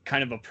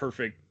kind of a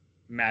perfect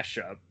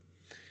mashup.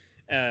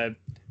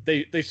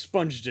 They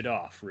sponged it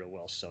off real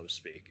well, so to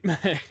speak.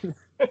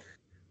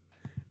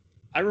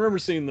 I remember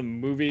seeing the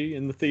movie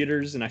in the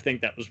theaters, and I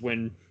think that was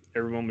when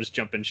everyone was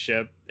jumping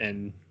ship,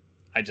 and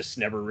I just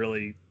never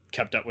really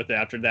kept up with it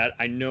after that.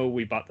 I know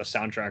we bought the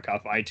soundtrack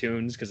off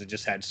iTunes because it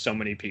just had so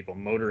many people.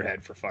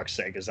 Motorhead, for fuck's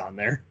sake, is on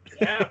there.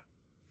 Yeah.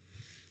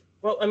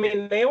 Well, I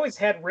mean, they always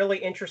had really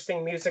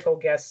interesting musical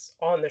guests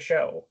on the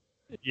show.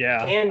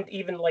 Yeah. And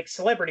even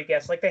celebrity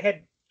guests. They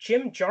had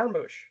Jim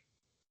Jarmusch.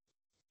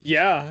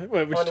 Yeah,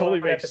 which totally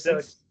makes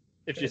episode. sense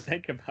if you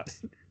think about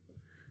it.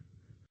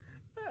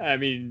 I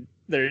mean,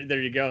 there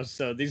you go.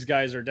 So these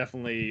guys are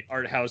definitely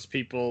art house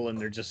people, and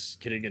they're just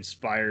getting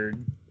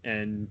inspired.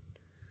 And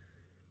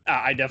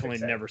I definitely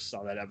never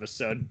saw that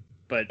episode,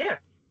 but yeah,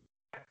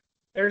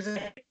 there's a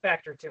hit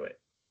factor to it.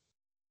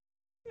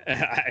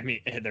 I mean,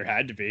 there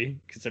had to be,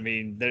 because I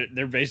mean,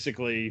 they're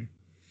basically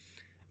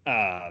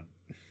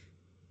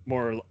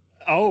more.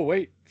 Oh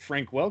wait,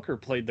 Frank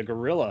Welker played the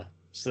gorilla,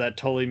 so that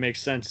totally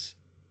makes sense.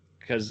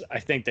 Because I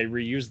think they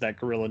reused that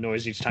gorilla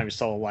noise each time you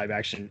saw a live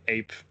action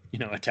ape,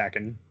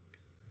 attacking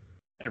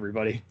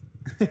everybody.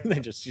 They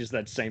just used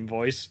that same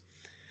voice.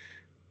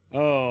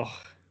 Oh.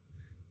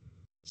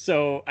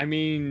 So, I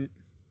mean,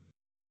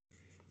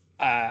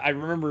 I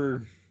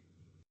remember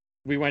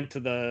we went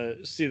to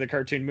see the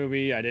cartoon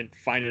movie. I didn't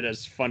find it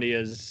as funny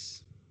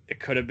as it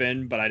could have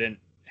been, but I didn't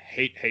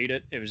hate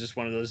it. It was just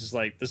one of those, just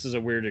like, this is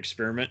a weird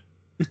experiment.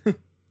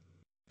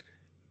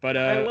 But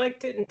I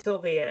liked it until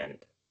the end.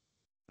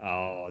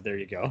 Oh, there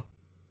you go.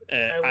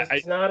 I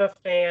was not a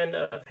fan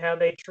of how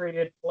they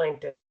treated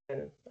Plankton.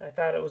 I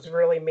thought it was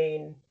really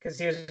mean because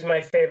he was my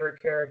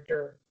favorite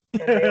character.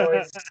 And they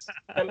always,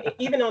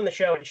 even on the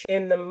show,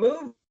 in the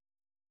movie,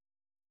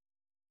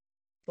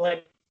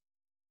 like,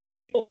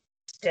 people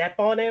step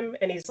on him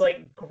and he's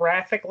like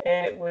graphic.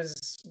 And it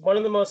was one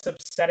of the most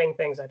upsetting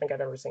things I think I've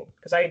ever seen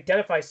because I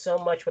identify so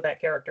much with that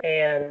character.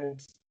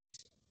 And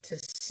to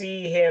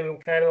see him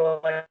kind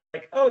of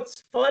like, oh,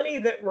 it's funny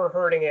that we're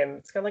hurting him.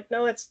 It's kind of like,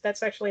 no,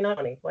 that's actually not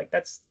funny. Like,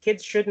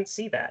 kids shouldn't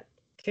see that.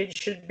 Kids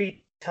should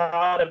be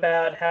taught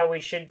about how we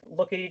should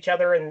look at each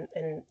other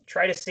and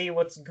try to see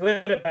what's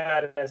good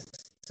about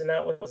us and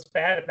not what's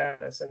bad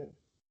about us. And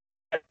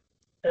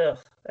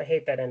I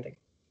hate that ending.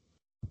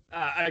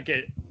 I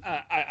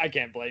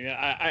can't blame you.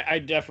 I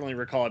definitely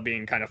recall it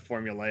being kind of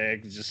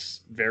formulaic,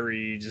 just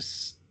very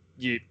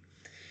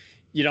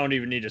you don't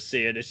even need to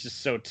see it. It's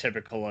just so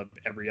typical of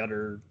every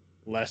other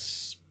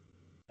less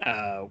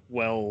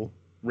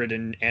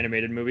well-written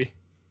animated movie.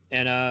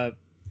 And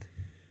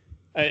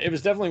it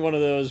was definitely one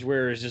of those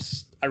where it's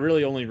just, I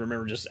really only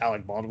remember just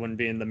Alec Baldwin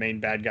being the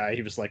main bad guy.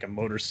 He was like a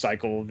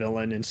motorcycle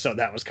villain, and so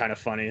that was kind of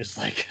funny. It's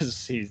like,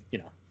 because he's,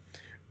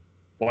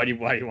 why do you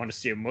want to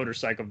see a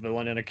motorcycle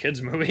villain in a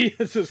kids movie?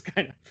 This is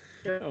kind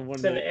of one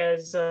of the...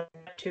 as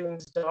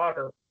Toon's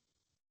daughter.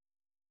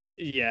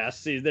 Yeah,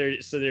 see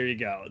there. So there you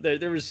go.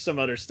 There was some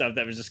other stuff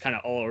that was just kind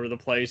of all over the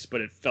place, but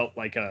it felt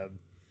like an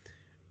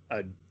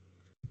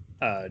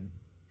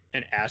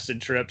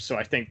acid trip. So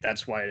I think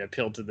that's why it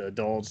appealed to the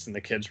adults, and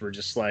the kids were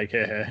just like,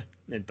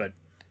 But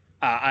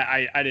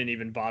I didn't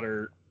even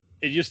bother.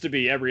 It used to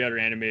be every other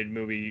animated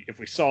movie, if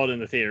we saw it in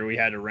the theater, we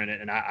had to rent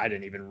it, and I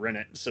didn't even rent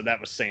it. So that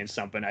was saying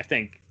something. I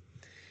think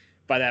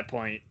by that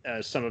point,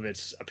 some of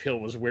its appeal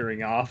was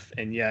wearing off,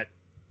 and yet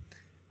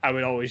I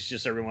would always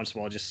just every once in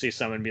a while just see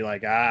someone and be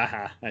like,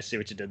 I see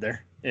what you did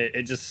there.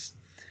 It just,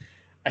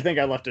 I think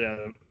I left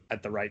it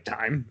at the right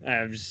time.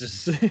 I was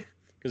just,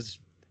 because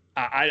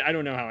I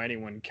don't know how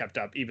anyone kept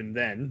up even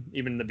then,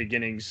 even the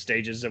beginning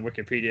stages of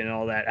Wikipedia and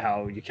all that,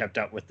 how you kept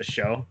up with the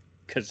show.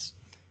 Because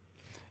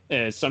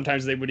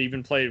sometimes they would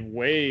even play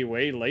way,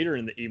 way later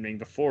in the evening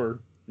before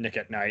Nick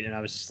at Night. And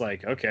I was just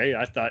like, okay,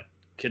 I thought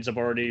kids have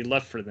already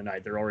left for the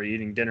night. They're already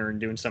eating dinner and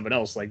doing something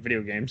else like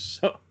video games.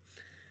 So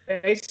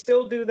they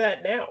still do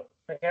that now.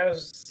 Like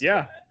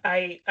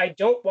I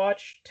don't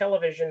watch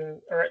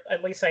television, or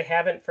at least I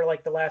haven't for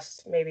like the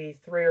last maybe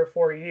 3 or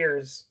 4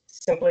 years,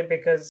 simply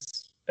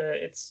because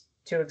it's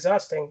too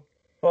exhausting.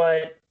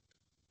 But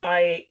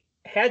I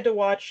had to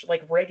watch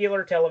like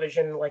regular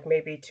television like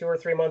maybe 2 or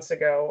 3 months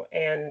ago,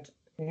 and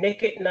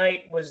Nick at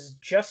Night was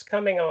just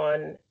coming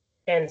on,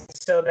 and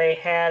so they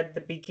had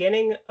the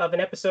beginning of an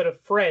episode of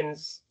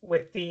Friends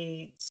with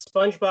the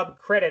SpongeBob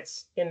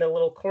credits in the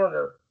little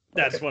corner.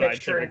 That's what I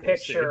typically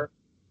see. And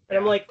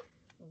I'm like,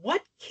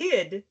 what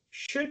kid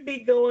should be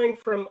going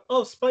from,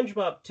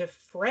 SpongeBob to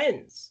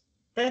Friends?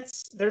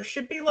 There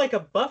should be like a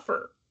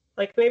buffer,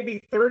 like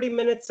maybe 30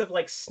 minutes of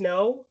like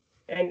snow,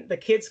 and the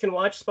kids can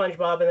watch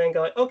SpongeBob and then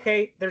go,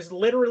 okay, there's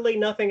literally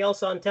nothing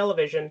else on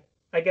television.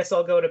 I guess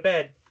I'll go to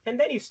bed. And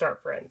then you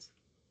start Friends.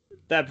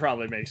 That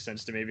probably makes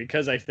sense to me,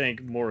 because I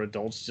think more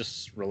adults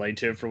just relate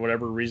to it for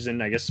whatever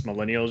reason. I guess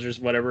millennials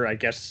or whatever. I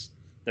guess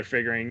they're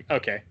figuring,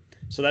 okay,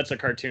 so that's a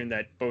cartoon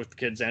that both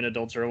kids and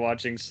adults are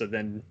watching. So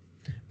then,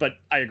 but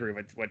I agree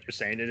with what you're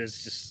saying. It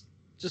is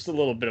just a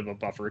little bit of a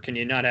buffer. Can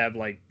you not have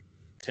like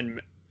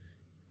 10,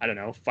 I don't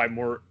know,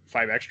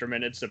 5 extra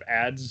minutes of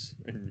ads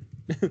and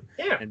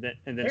yeah, and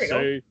then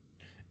say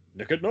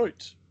Nick at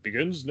Night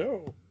begins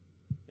now,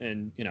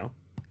 and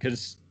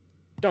because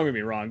don't get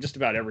me wrong, just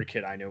about every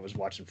kid I know was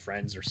watching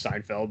Friends or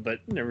Seinfeld, but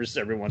there was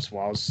every once in a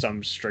while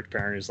some strict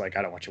parent who's like,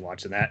 I don't want you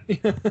watching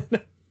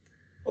that.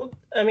 Well,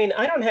 I mean,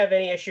 I don't have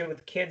any issue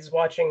with kids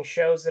watching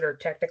shows that are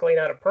technically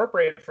not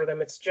appropriate for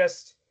them. It's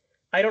just,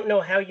 I don't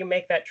know how you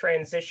make that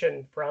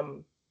transition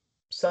from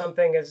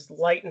something as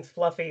light and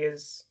fluffy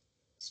as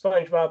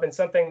SpongeBob and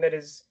something that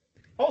is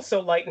also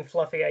light and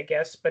fluffy, I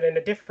guess, but in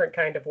a different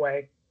kind of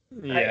way.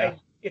 Yeah.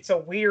 It's a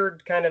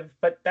weird kind of,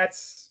 but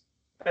that's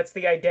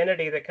the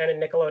identity that kind of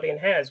Nickelodeon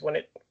has. When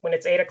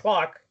it's 8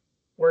 o'clock,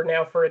 we're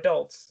now for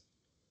adults.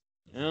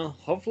 Well,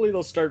 hopefully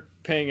they'll start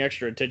paying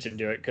extra attention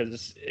to it,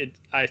 because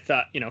I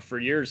thought, for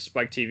years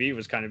Spike TV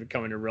was kind of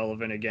becoming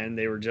irrelevant again.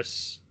 They were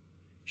just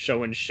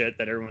showing shit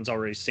that everyone's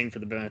already seen for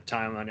the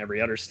time on every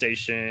other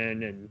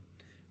station, and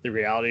the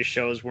reality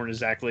shows weren't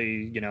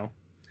exactly,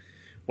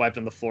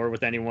 wiping the floor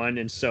with anyone.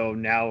 And so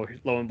now,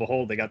 lo and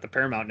behold, they got the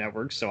Paramount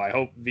Network. So I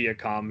hope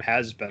Viacom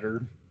has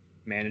better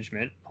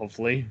management,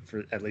 hopefully,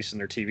 for at least in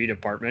their TV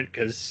department,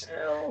 because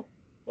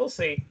we'll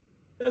see.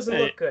 Doesn't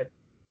look good.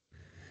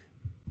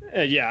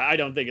 Yeah, I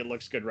don't think it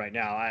looks good right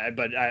now.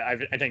 But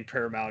I think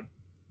Paramount,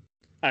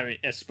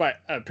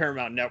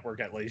 Paramount Network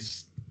at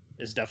least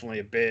is definitely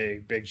a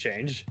big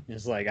change.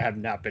 It's like I have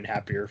not been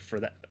happier for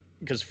that,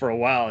 because for a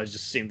while it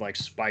just seemed like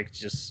Spike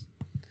just.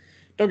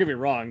 Don't get me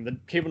wrong, the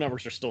cable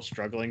networks are still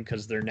struggling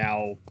because they're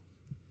now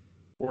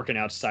working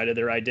outside of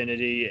their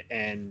identity,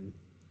 and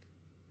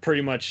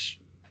pretty much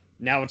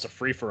now it's a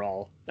free for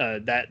all.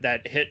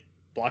 That hit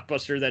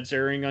blockbuster that's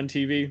airing on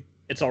TV,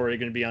 it's already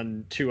going to be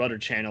on 2 other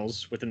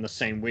channels within the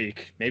same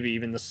week, maybe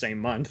even the same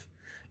month.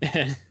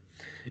 And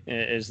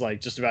is like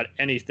just about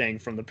anything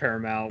from the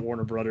Paramount,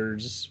 Warner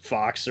Brothers,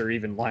 Fox, or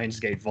even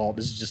Lionsgate vault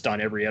is just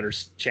on every other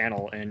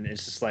channel, and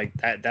it's just like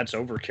that's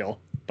overkill.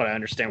 But I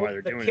understand why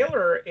they're doing it. The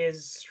killer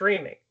is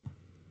streaming.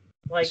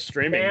 Like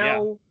streaming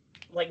now,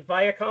 like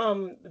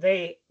Viacom,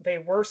 they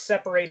were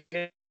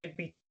separated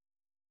between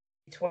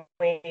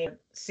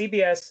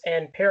CBS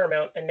and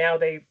Paramount, and now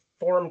they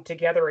formed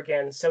together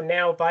again. So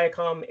now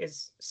Viacom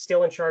is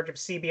still in charge of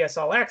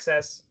CBS All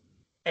Access,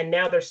 and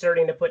now they're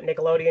starting to put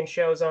Nickelodeon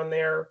shows on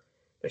there.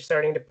 They're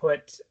starting to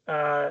put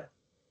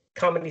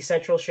Comedy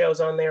Central shows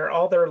on there,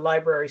 all their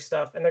library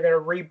stuff, and they're going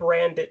to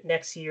rebrand it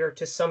next year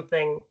to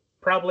something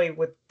probably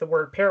with the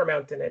word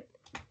Paramount in it.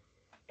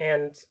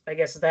 And I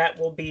guess that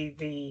will be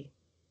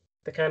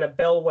the kind of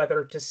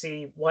bellwether to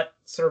see what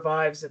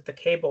survives at the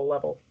cable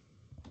level.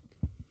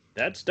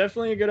 That's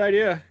definitely a good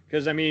idea,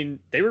 because I mean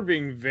they were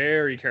being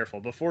very careful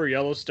before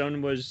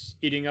Yellowstone was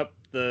eating up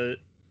the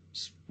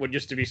what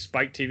used to be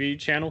Spike TV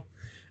channel.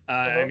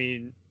 I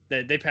mean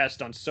they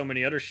passed on so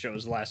many other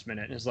shows last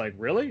minute, and it's like,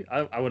 really?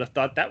 I would have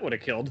thought that would have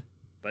killed,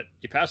 but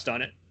you passed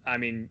on it. I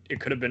mean, it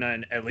could have been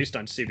at least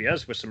on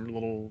CBS with some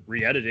little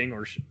re-editing,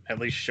 or at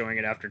least showing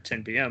it after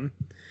 10 p.m.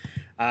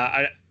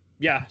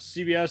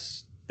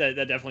 CBS, that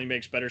definitely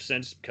makes better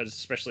sense, because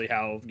especially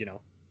how,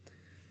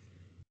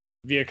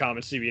 Viacom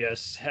and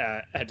CBS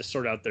had to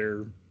sort out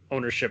their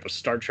ownership of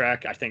Star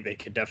Trek. I think they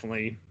could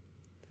definitely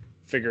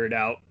figure it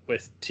out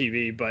with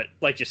TV, but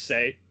like you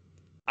say,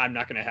 I'm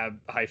not going to have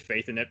high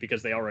faith in it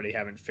because they already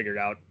haven't figured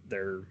out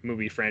their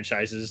movie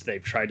franchises.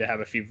 They've tried to have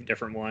a few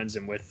different ones,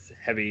 and with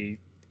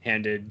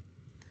heavy-handed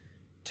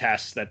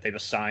tasks that they've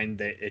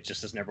assigned, it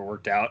just has never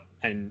worked out.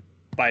 And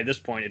by this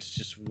point, it's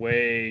just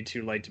way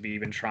too late to be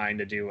even trying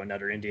to do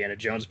another Indiana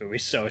Jones movie.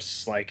 So it's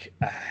just like...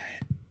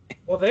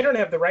 Well, they don't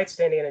have the rights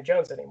to Indiana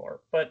Jones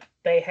anymore, but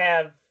they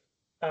have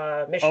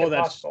Mission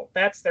Impossible.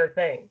 That's their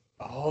thing.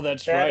 Oh,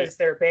 that's right. That is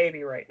their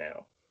baby right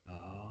now.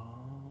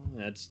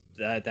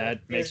 That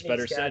makes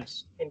better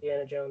sense.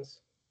 Indiana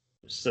Jones.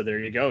 So there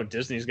you go.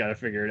 Disney's got to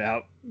figure it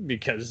out,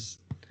 because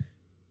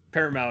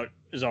Paramount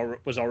was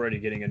already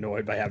getting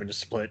annoyed by having to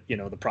split,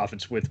 the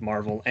profits with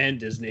Marvel and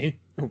Disney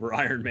over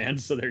Iron Man.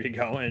 So there you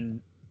go.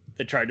 And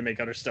they tried to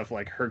make other stuff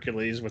like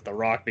Hercules with The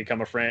Rock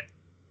become a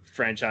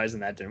franchise,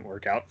 and that didn't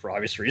work out for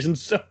obvious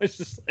reasons. So it's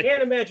just like...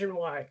 Can't imagine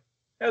why.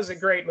 That was a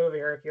great movie,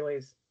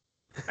 Hercules.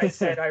 I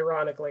said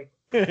ironically.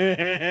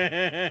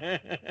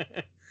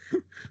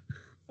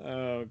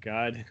 Oh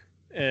God.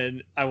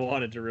 And I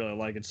wanted to really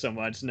like it so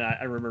much. And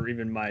I remember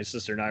even my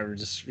sister and I were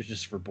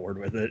just bored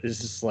with it.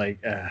 It's just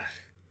like,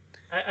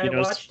 I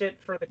watched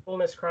it for the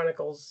Coolness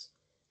Chronicles,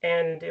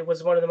 and it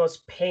was one of the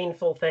most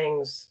painful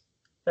things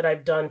that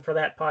I've done for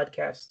that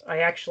podcast. I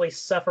actually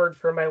suffered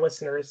for my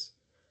listeners,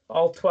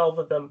 all 12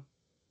 of them,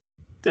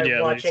 by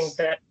watching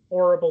that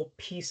horrible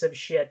piece of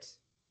shit,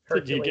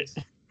 Hercules.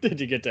 Did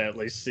you get to at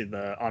least see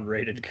the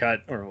unrated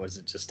cut, or was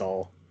it just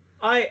all...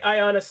 I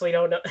honestly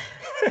don't know.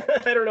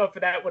 I don't know if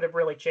that would have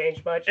really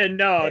changed much. And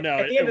no. At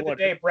the end of the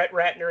day, Brett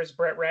Ratner is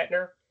Brett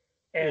Ratner.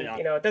 And,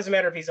 it doesn't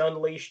matter if he's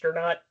unleashed or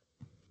not.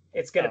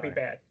 It's going to be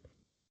bad.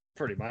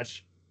 Pretty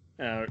much.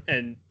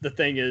 And the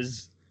thing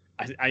is,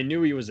 I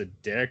knew he was a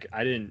dick.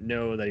 I didn't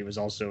know that he was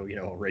also,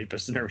 a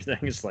rapist and everything.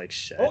 It's like,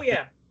 shit. Oh,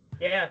 yeah.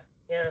 Yeah.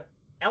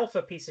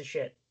 Alpha piece of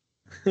shit.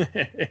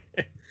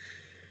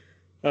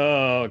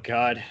 Oh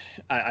God,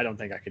 I don't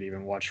think I could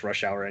even watch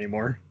Rush Hour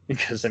anymore,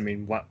 because I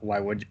mean, why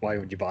would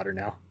you bother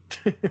now?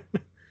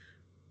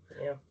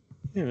 Yeah.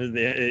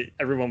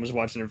 Everyone was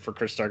watching it for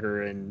Chris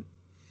Tucker and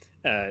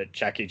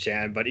Jackie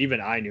Chan, but even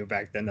I knew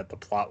back then that the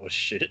plot was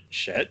shit.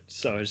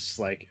 So it's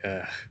like,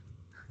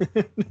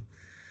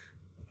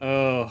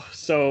 oh,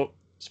 so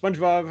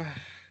SpongeBob,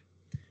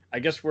 I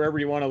guess wherever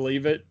you want to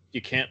leave it,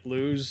 you can't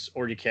lose,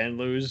 or you can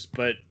lose,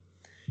 but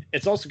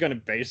it's also going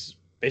to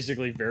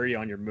basically vary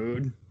on your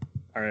mood.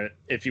 All right,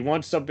 if you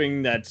want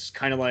something that's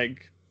kind of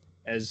like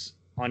as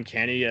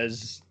uncanny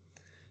as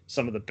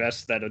some of the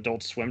best that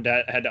Adult Swim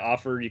had to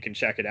offer, you can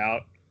check it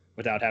out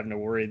without having to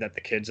worry that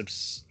the kids have,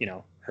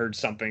 heard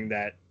something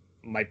that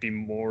might be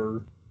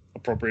more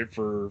appropriate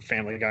for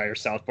Family Guy or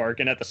South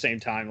Park. And at the same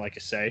time, like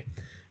you say,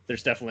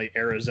 there's definitely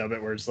eras of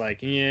it where it's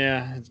like,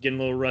 yeah, it's getting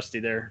a little rusty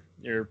there.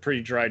 You're a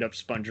pretty dried up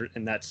sponge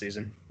in that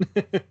season.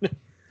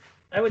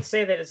 I would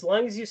say that as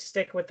long as you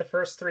stick with the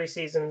first 3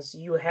 seasons,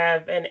 you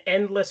have an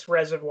endless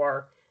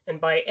reservoir. And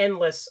by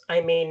endless,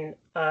 I mean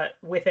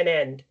with an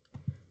end.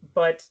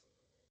 But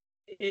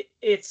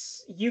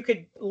you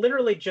could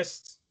literally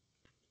just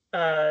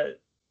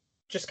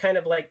kind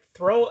of like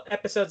throw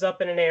episodes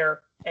up in an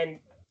air and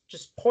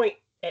just point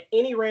at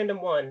any random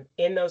one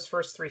in those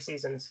first 3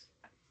 seasons,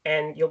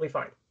 and you'll be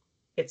fine.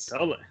 It's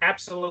Totally.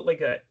 absolutely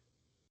good.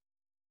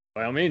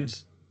 By all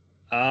means.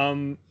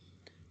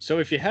 So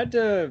if you had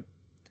to,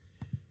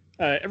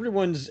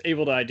 everyone's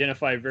able to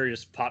identify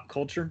various pop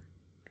culture,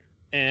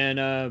 and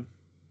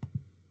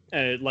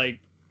like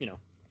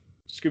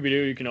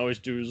Scooby-Doo, you can always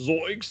do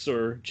Zoinks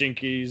or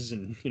Jinkies,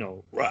 and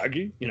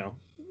Raggy.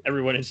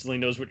 Everyone instantly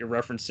knows what you're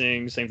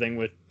referencing. Same thing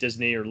with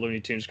Disney or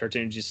Looney Tunes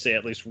cartoons. You say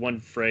at least one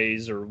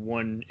phrase or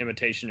one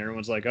imitation,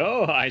 everyone's like,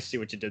 "Oh, I see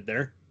what you did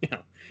there."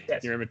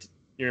 Yes.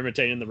 You're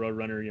imitating the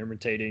Roadrunner. You're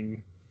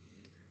imitating,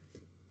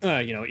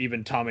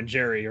 even Tom and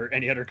Jerry or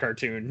any other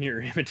cartoon.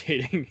 You're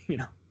imitating,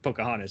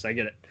 Pocahontas. I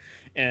get it.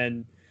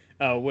 And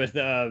with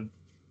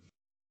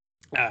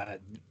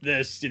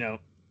this,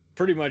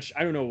 pretty much,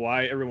 I don't know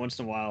why. Every once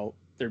in a while,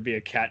 there'd be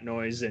a cat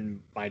noise,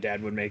 and my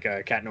dad would make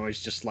a cat noise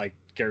just like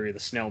Gary the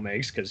Snail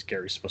makes, because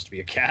Gary's supposed to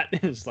be a cat.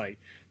 It's like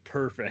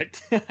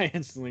perfect. I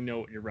instantly know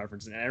what you're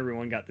referencing.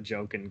 Everyone got the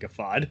joke and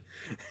guffawed.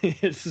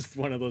 It's just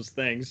one of those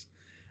things.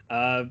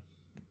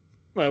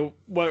 Well,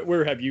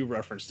 where have you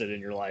referenced it in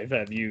your life?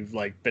 Have you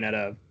been at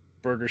a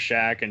Burger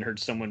Shack and heard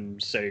someone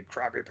say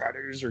Krabby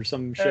Patties or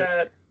some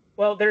shit?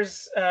 Well,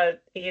 there's I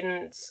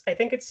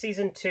think it's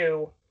season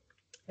 2.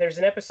 There's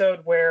an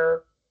episode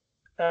where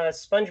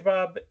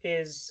SpongeBob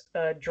is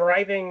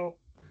driving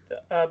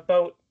a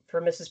boat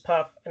for Mrs.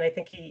 Puff, and I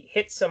think he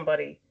hits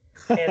somebody,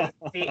 and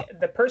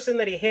the person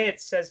that he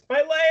hits says,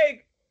 "My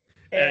leg!"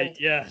 And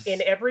yes.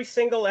 In every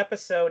single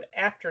episode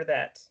after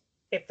that,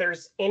 if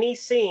there's any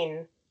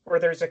scene where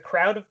there's a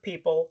crowd of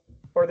people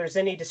or there's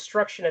any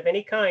destruction of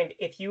any kind,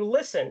 if you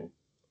listen,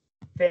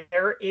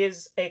 there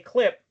is a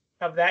clip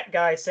of that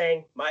guy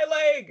saying, "My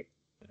leg!"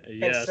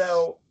 Yes. And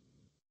so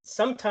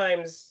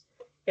sometimes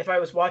if I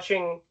was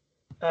watching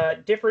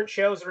different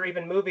shows or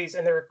even movies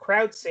and there are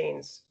crowd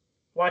scenes,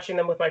 watching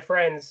them with my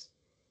friends,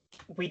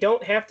 we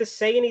don't have to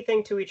say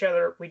anything to each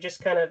other. We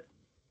just kind of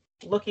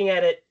looking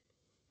at it.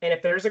 And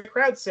if there's a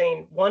crowd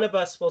scene, one of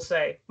us will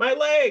say, "My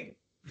leg!"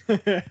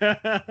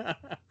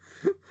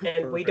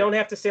 And we don't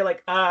have to say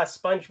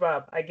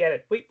SpongeBob. I get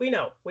it. We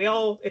know. We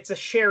all, it's a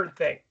shared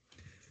thing.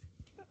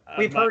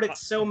 We've heard it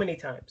so many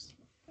times.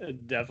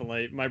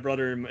 Definitely. My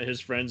brother and his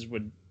friends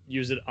would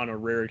use it on a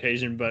rare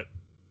occasion, but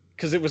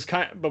because it was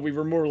but we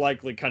were more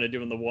likely kind of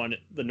doing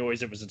the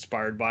noise it was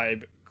inspired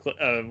by,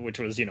 which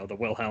was, the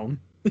Wilhelm.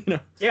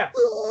 Yeah.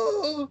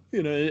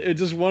 It's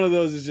just one of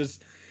those is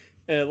just,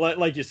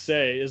 like you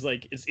say, is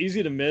it's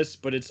easy to miss,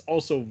 but it's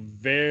also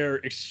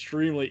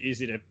extremely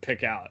easy to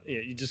pick out.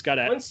 You just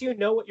gotta. Once you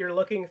know what you're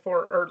looking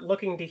for or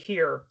looking to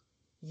hear,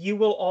 you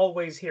will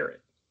always hear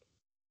it.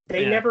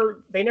 They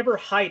never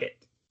hide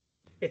it.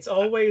 It's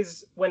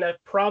always when a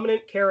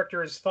prominent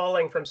character is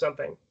falling from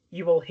something,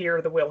 you will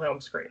hear the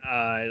Wilhelm scream.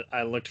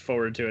 I looked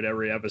forward to it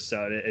every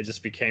episode. It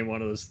just became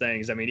one of those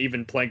things. I mean,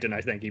 even Plankton, I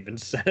think, even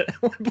said it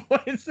at one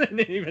point.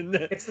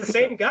 It's the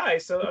same guy,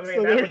 so I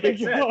mean, that would make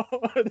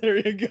sense. There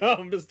you go.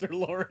 Mr.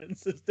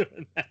 Lawrence is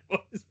doing that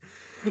voice.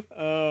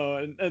 Oh,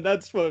 and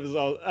that's what it was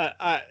all.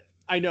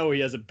 I know he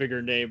has a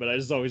bigger name, but I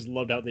just always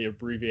loved how they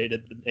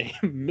abbreviated the name,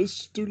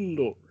 Mr.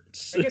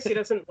 Lawrence. I guess he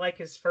doesn't like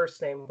his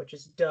first name, which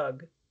is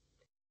Doug,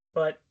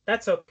 but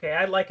that's okay.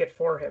 I like it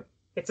for him.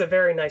 It's a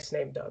very nice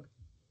name, Doug.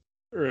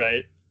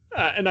 Right.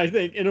 And I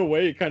think in a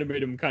way it kind of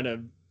made him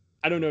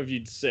I don't know if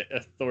you'd say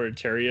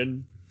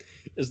authoritarian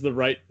is the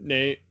right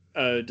name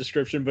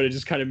description, but it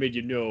just kind of made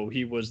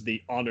he was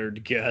the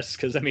honored guest,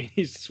 because I mean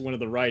he's one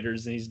of the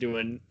writers and he's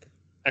doing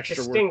extra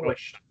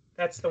distinguished work.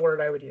 That's the word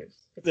I would use.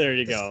 There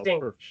you go.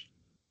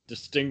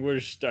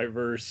 Distinguished,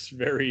 diverse,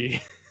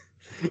 very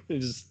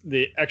just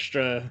the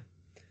extra.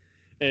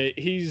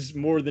 He's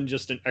more than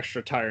just an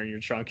extra tire in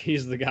your trunk.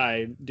 He's the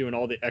guy doing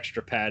all the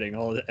extra padding,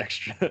 all the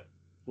extra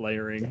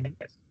layering.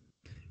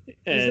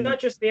 He's not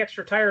just the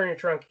extra tire in your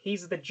trunk.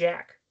 He's the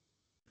jack.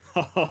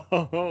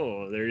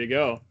 Oh, there you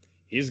go.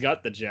 He's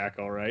got the jack,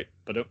 all right.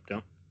 But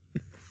don't.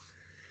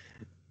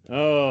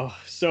 Oh,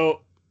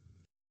 so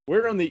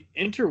where on the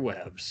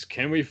interwebs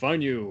can we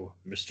find you,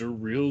 Mr.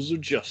 Reels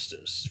of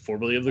Justice,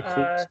 formerly of the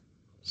Coolness?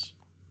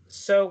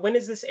 So when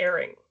is this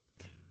airing?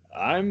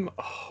 I'm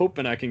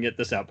hoping I can get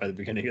this out by the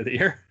beginning of the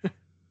year.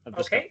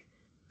 Okay.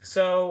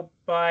 So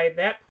by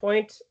that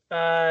point,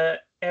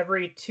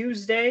 every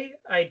Tuesday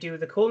I do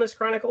the Coolness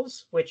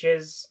Chronicles, which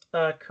is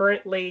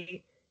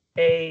currently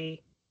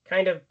a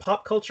kind of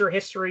pop culture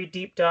history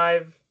deep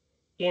dive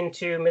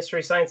into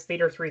Mystery Science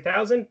Theater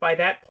 3000. By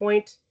that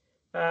point,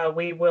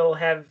 we will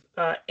have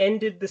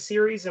ended the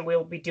series, and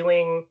we'll be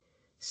doing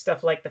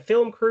stuff like the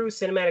Film Crew,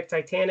 Cinematic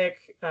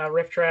Titanic,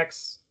 Riff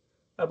Tracks,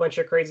 a bunch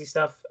of crazy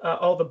stuff,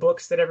 all the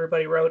books that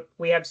everybody wrote.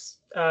 We have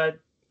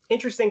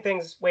interesting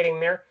things waiting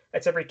there.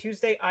 That's every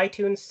Tuesday,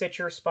 iTunes,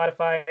 Stitcher,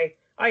 Spotify,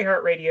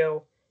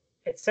 iHeartRadio,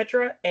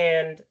 etc.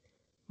 And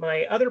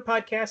my other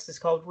podcast is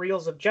called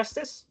Reels of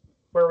Justice,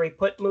 where we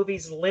put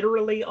movies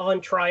literally on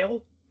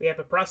trial. We have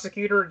a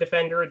prosecutor, a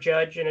defender, a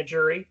judge, and a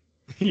jury.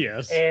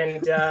 Yes.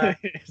 And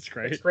it's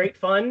great. It's great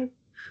fun.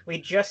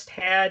 We just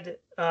had,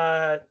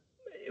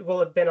 it will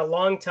have been a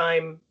long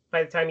time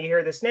by the time you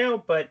hear this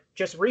now, but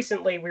just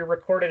recently we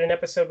recorded an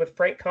episode with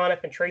Frank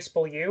Conniff and Trace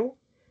Beaulieu,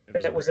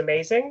 that was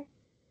amazing.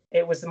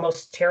 It was the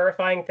most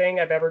terrifying thing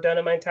I've ever done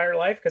in my entire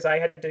life because I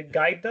had to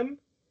guide them.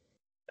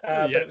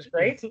 But it was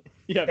great.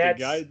 You have to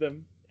guide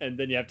them, and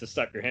then you have to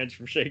stop your hands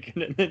from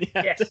shaking, and then you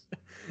have to...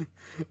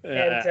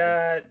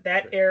 And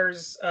that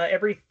airs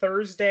every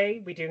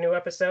Thursday. We do new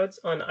episodes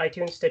on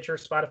iTunes, Stitcher,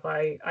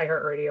 Spotify,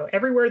 iHeartRadio.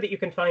 Everywhere that you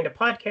can find a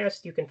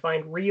podcast, you can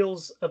find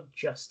Reels of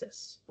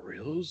Justice.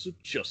 Reels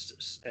of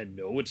Justice. And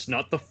no, it's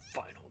not the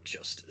final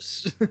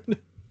justice.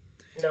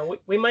 No,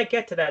 we might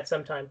get to that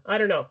sometime. I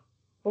don't know.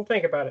 We'll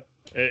think about it.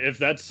 If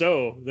that's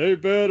so, they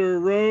better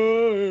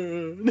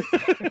run.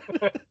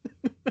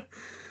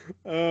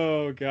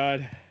 Oh,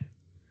 God.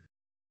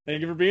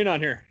 Thank you for being on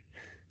here.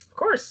 Of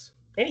course.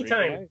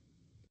 Anytime.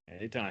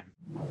 Anytime.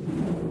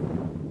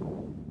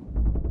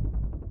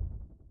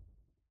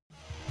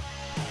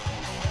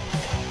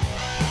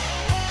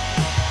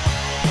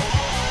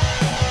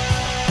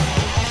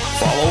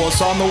 Follow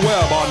us on the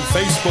web on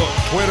Facebook,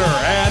 Twitter,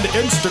 and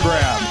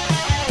Instagram.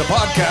 The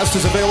podcast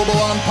is available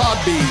on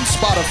Podbean,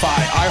 Spotify,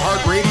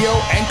 iHeartRadio,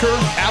 Anchor,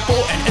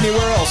 Apple, and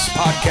anywhere else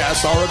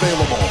podcasts are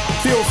available.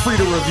 Feel free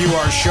to review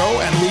our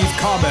show and leave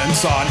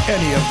comments on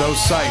any of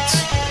those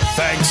sites.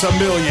 Thanks a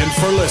million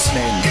for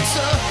listening. It's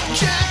a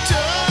Jack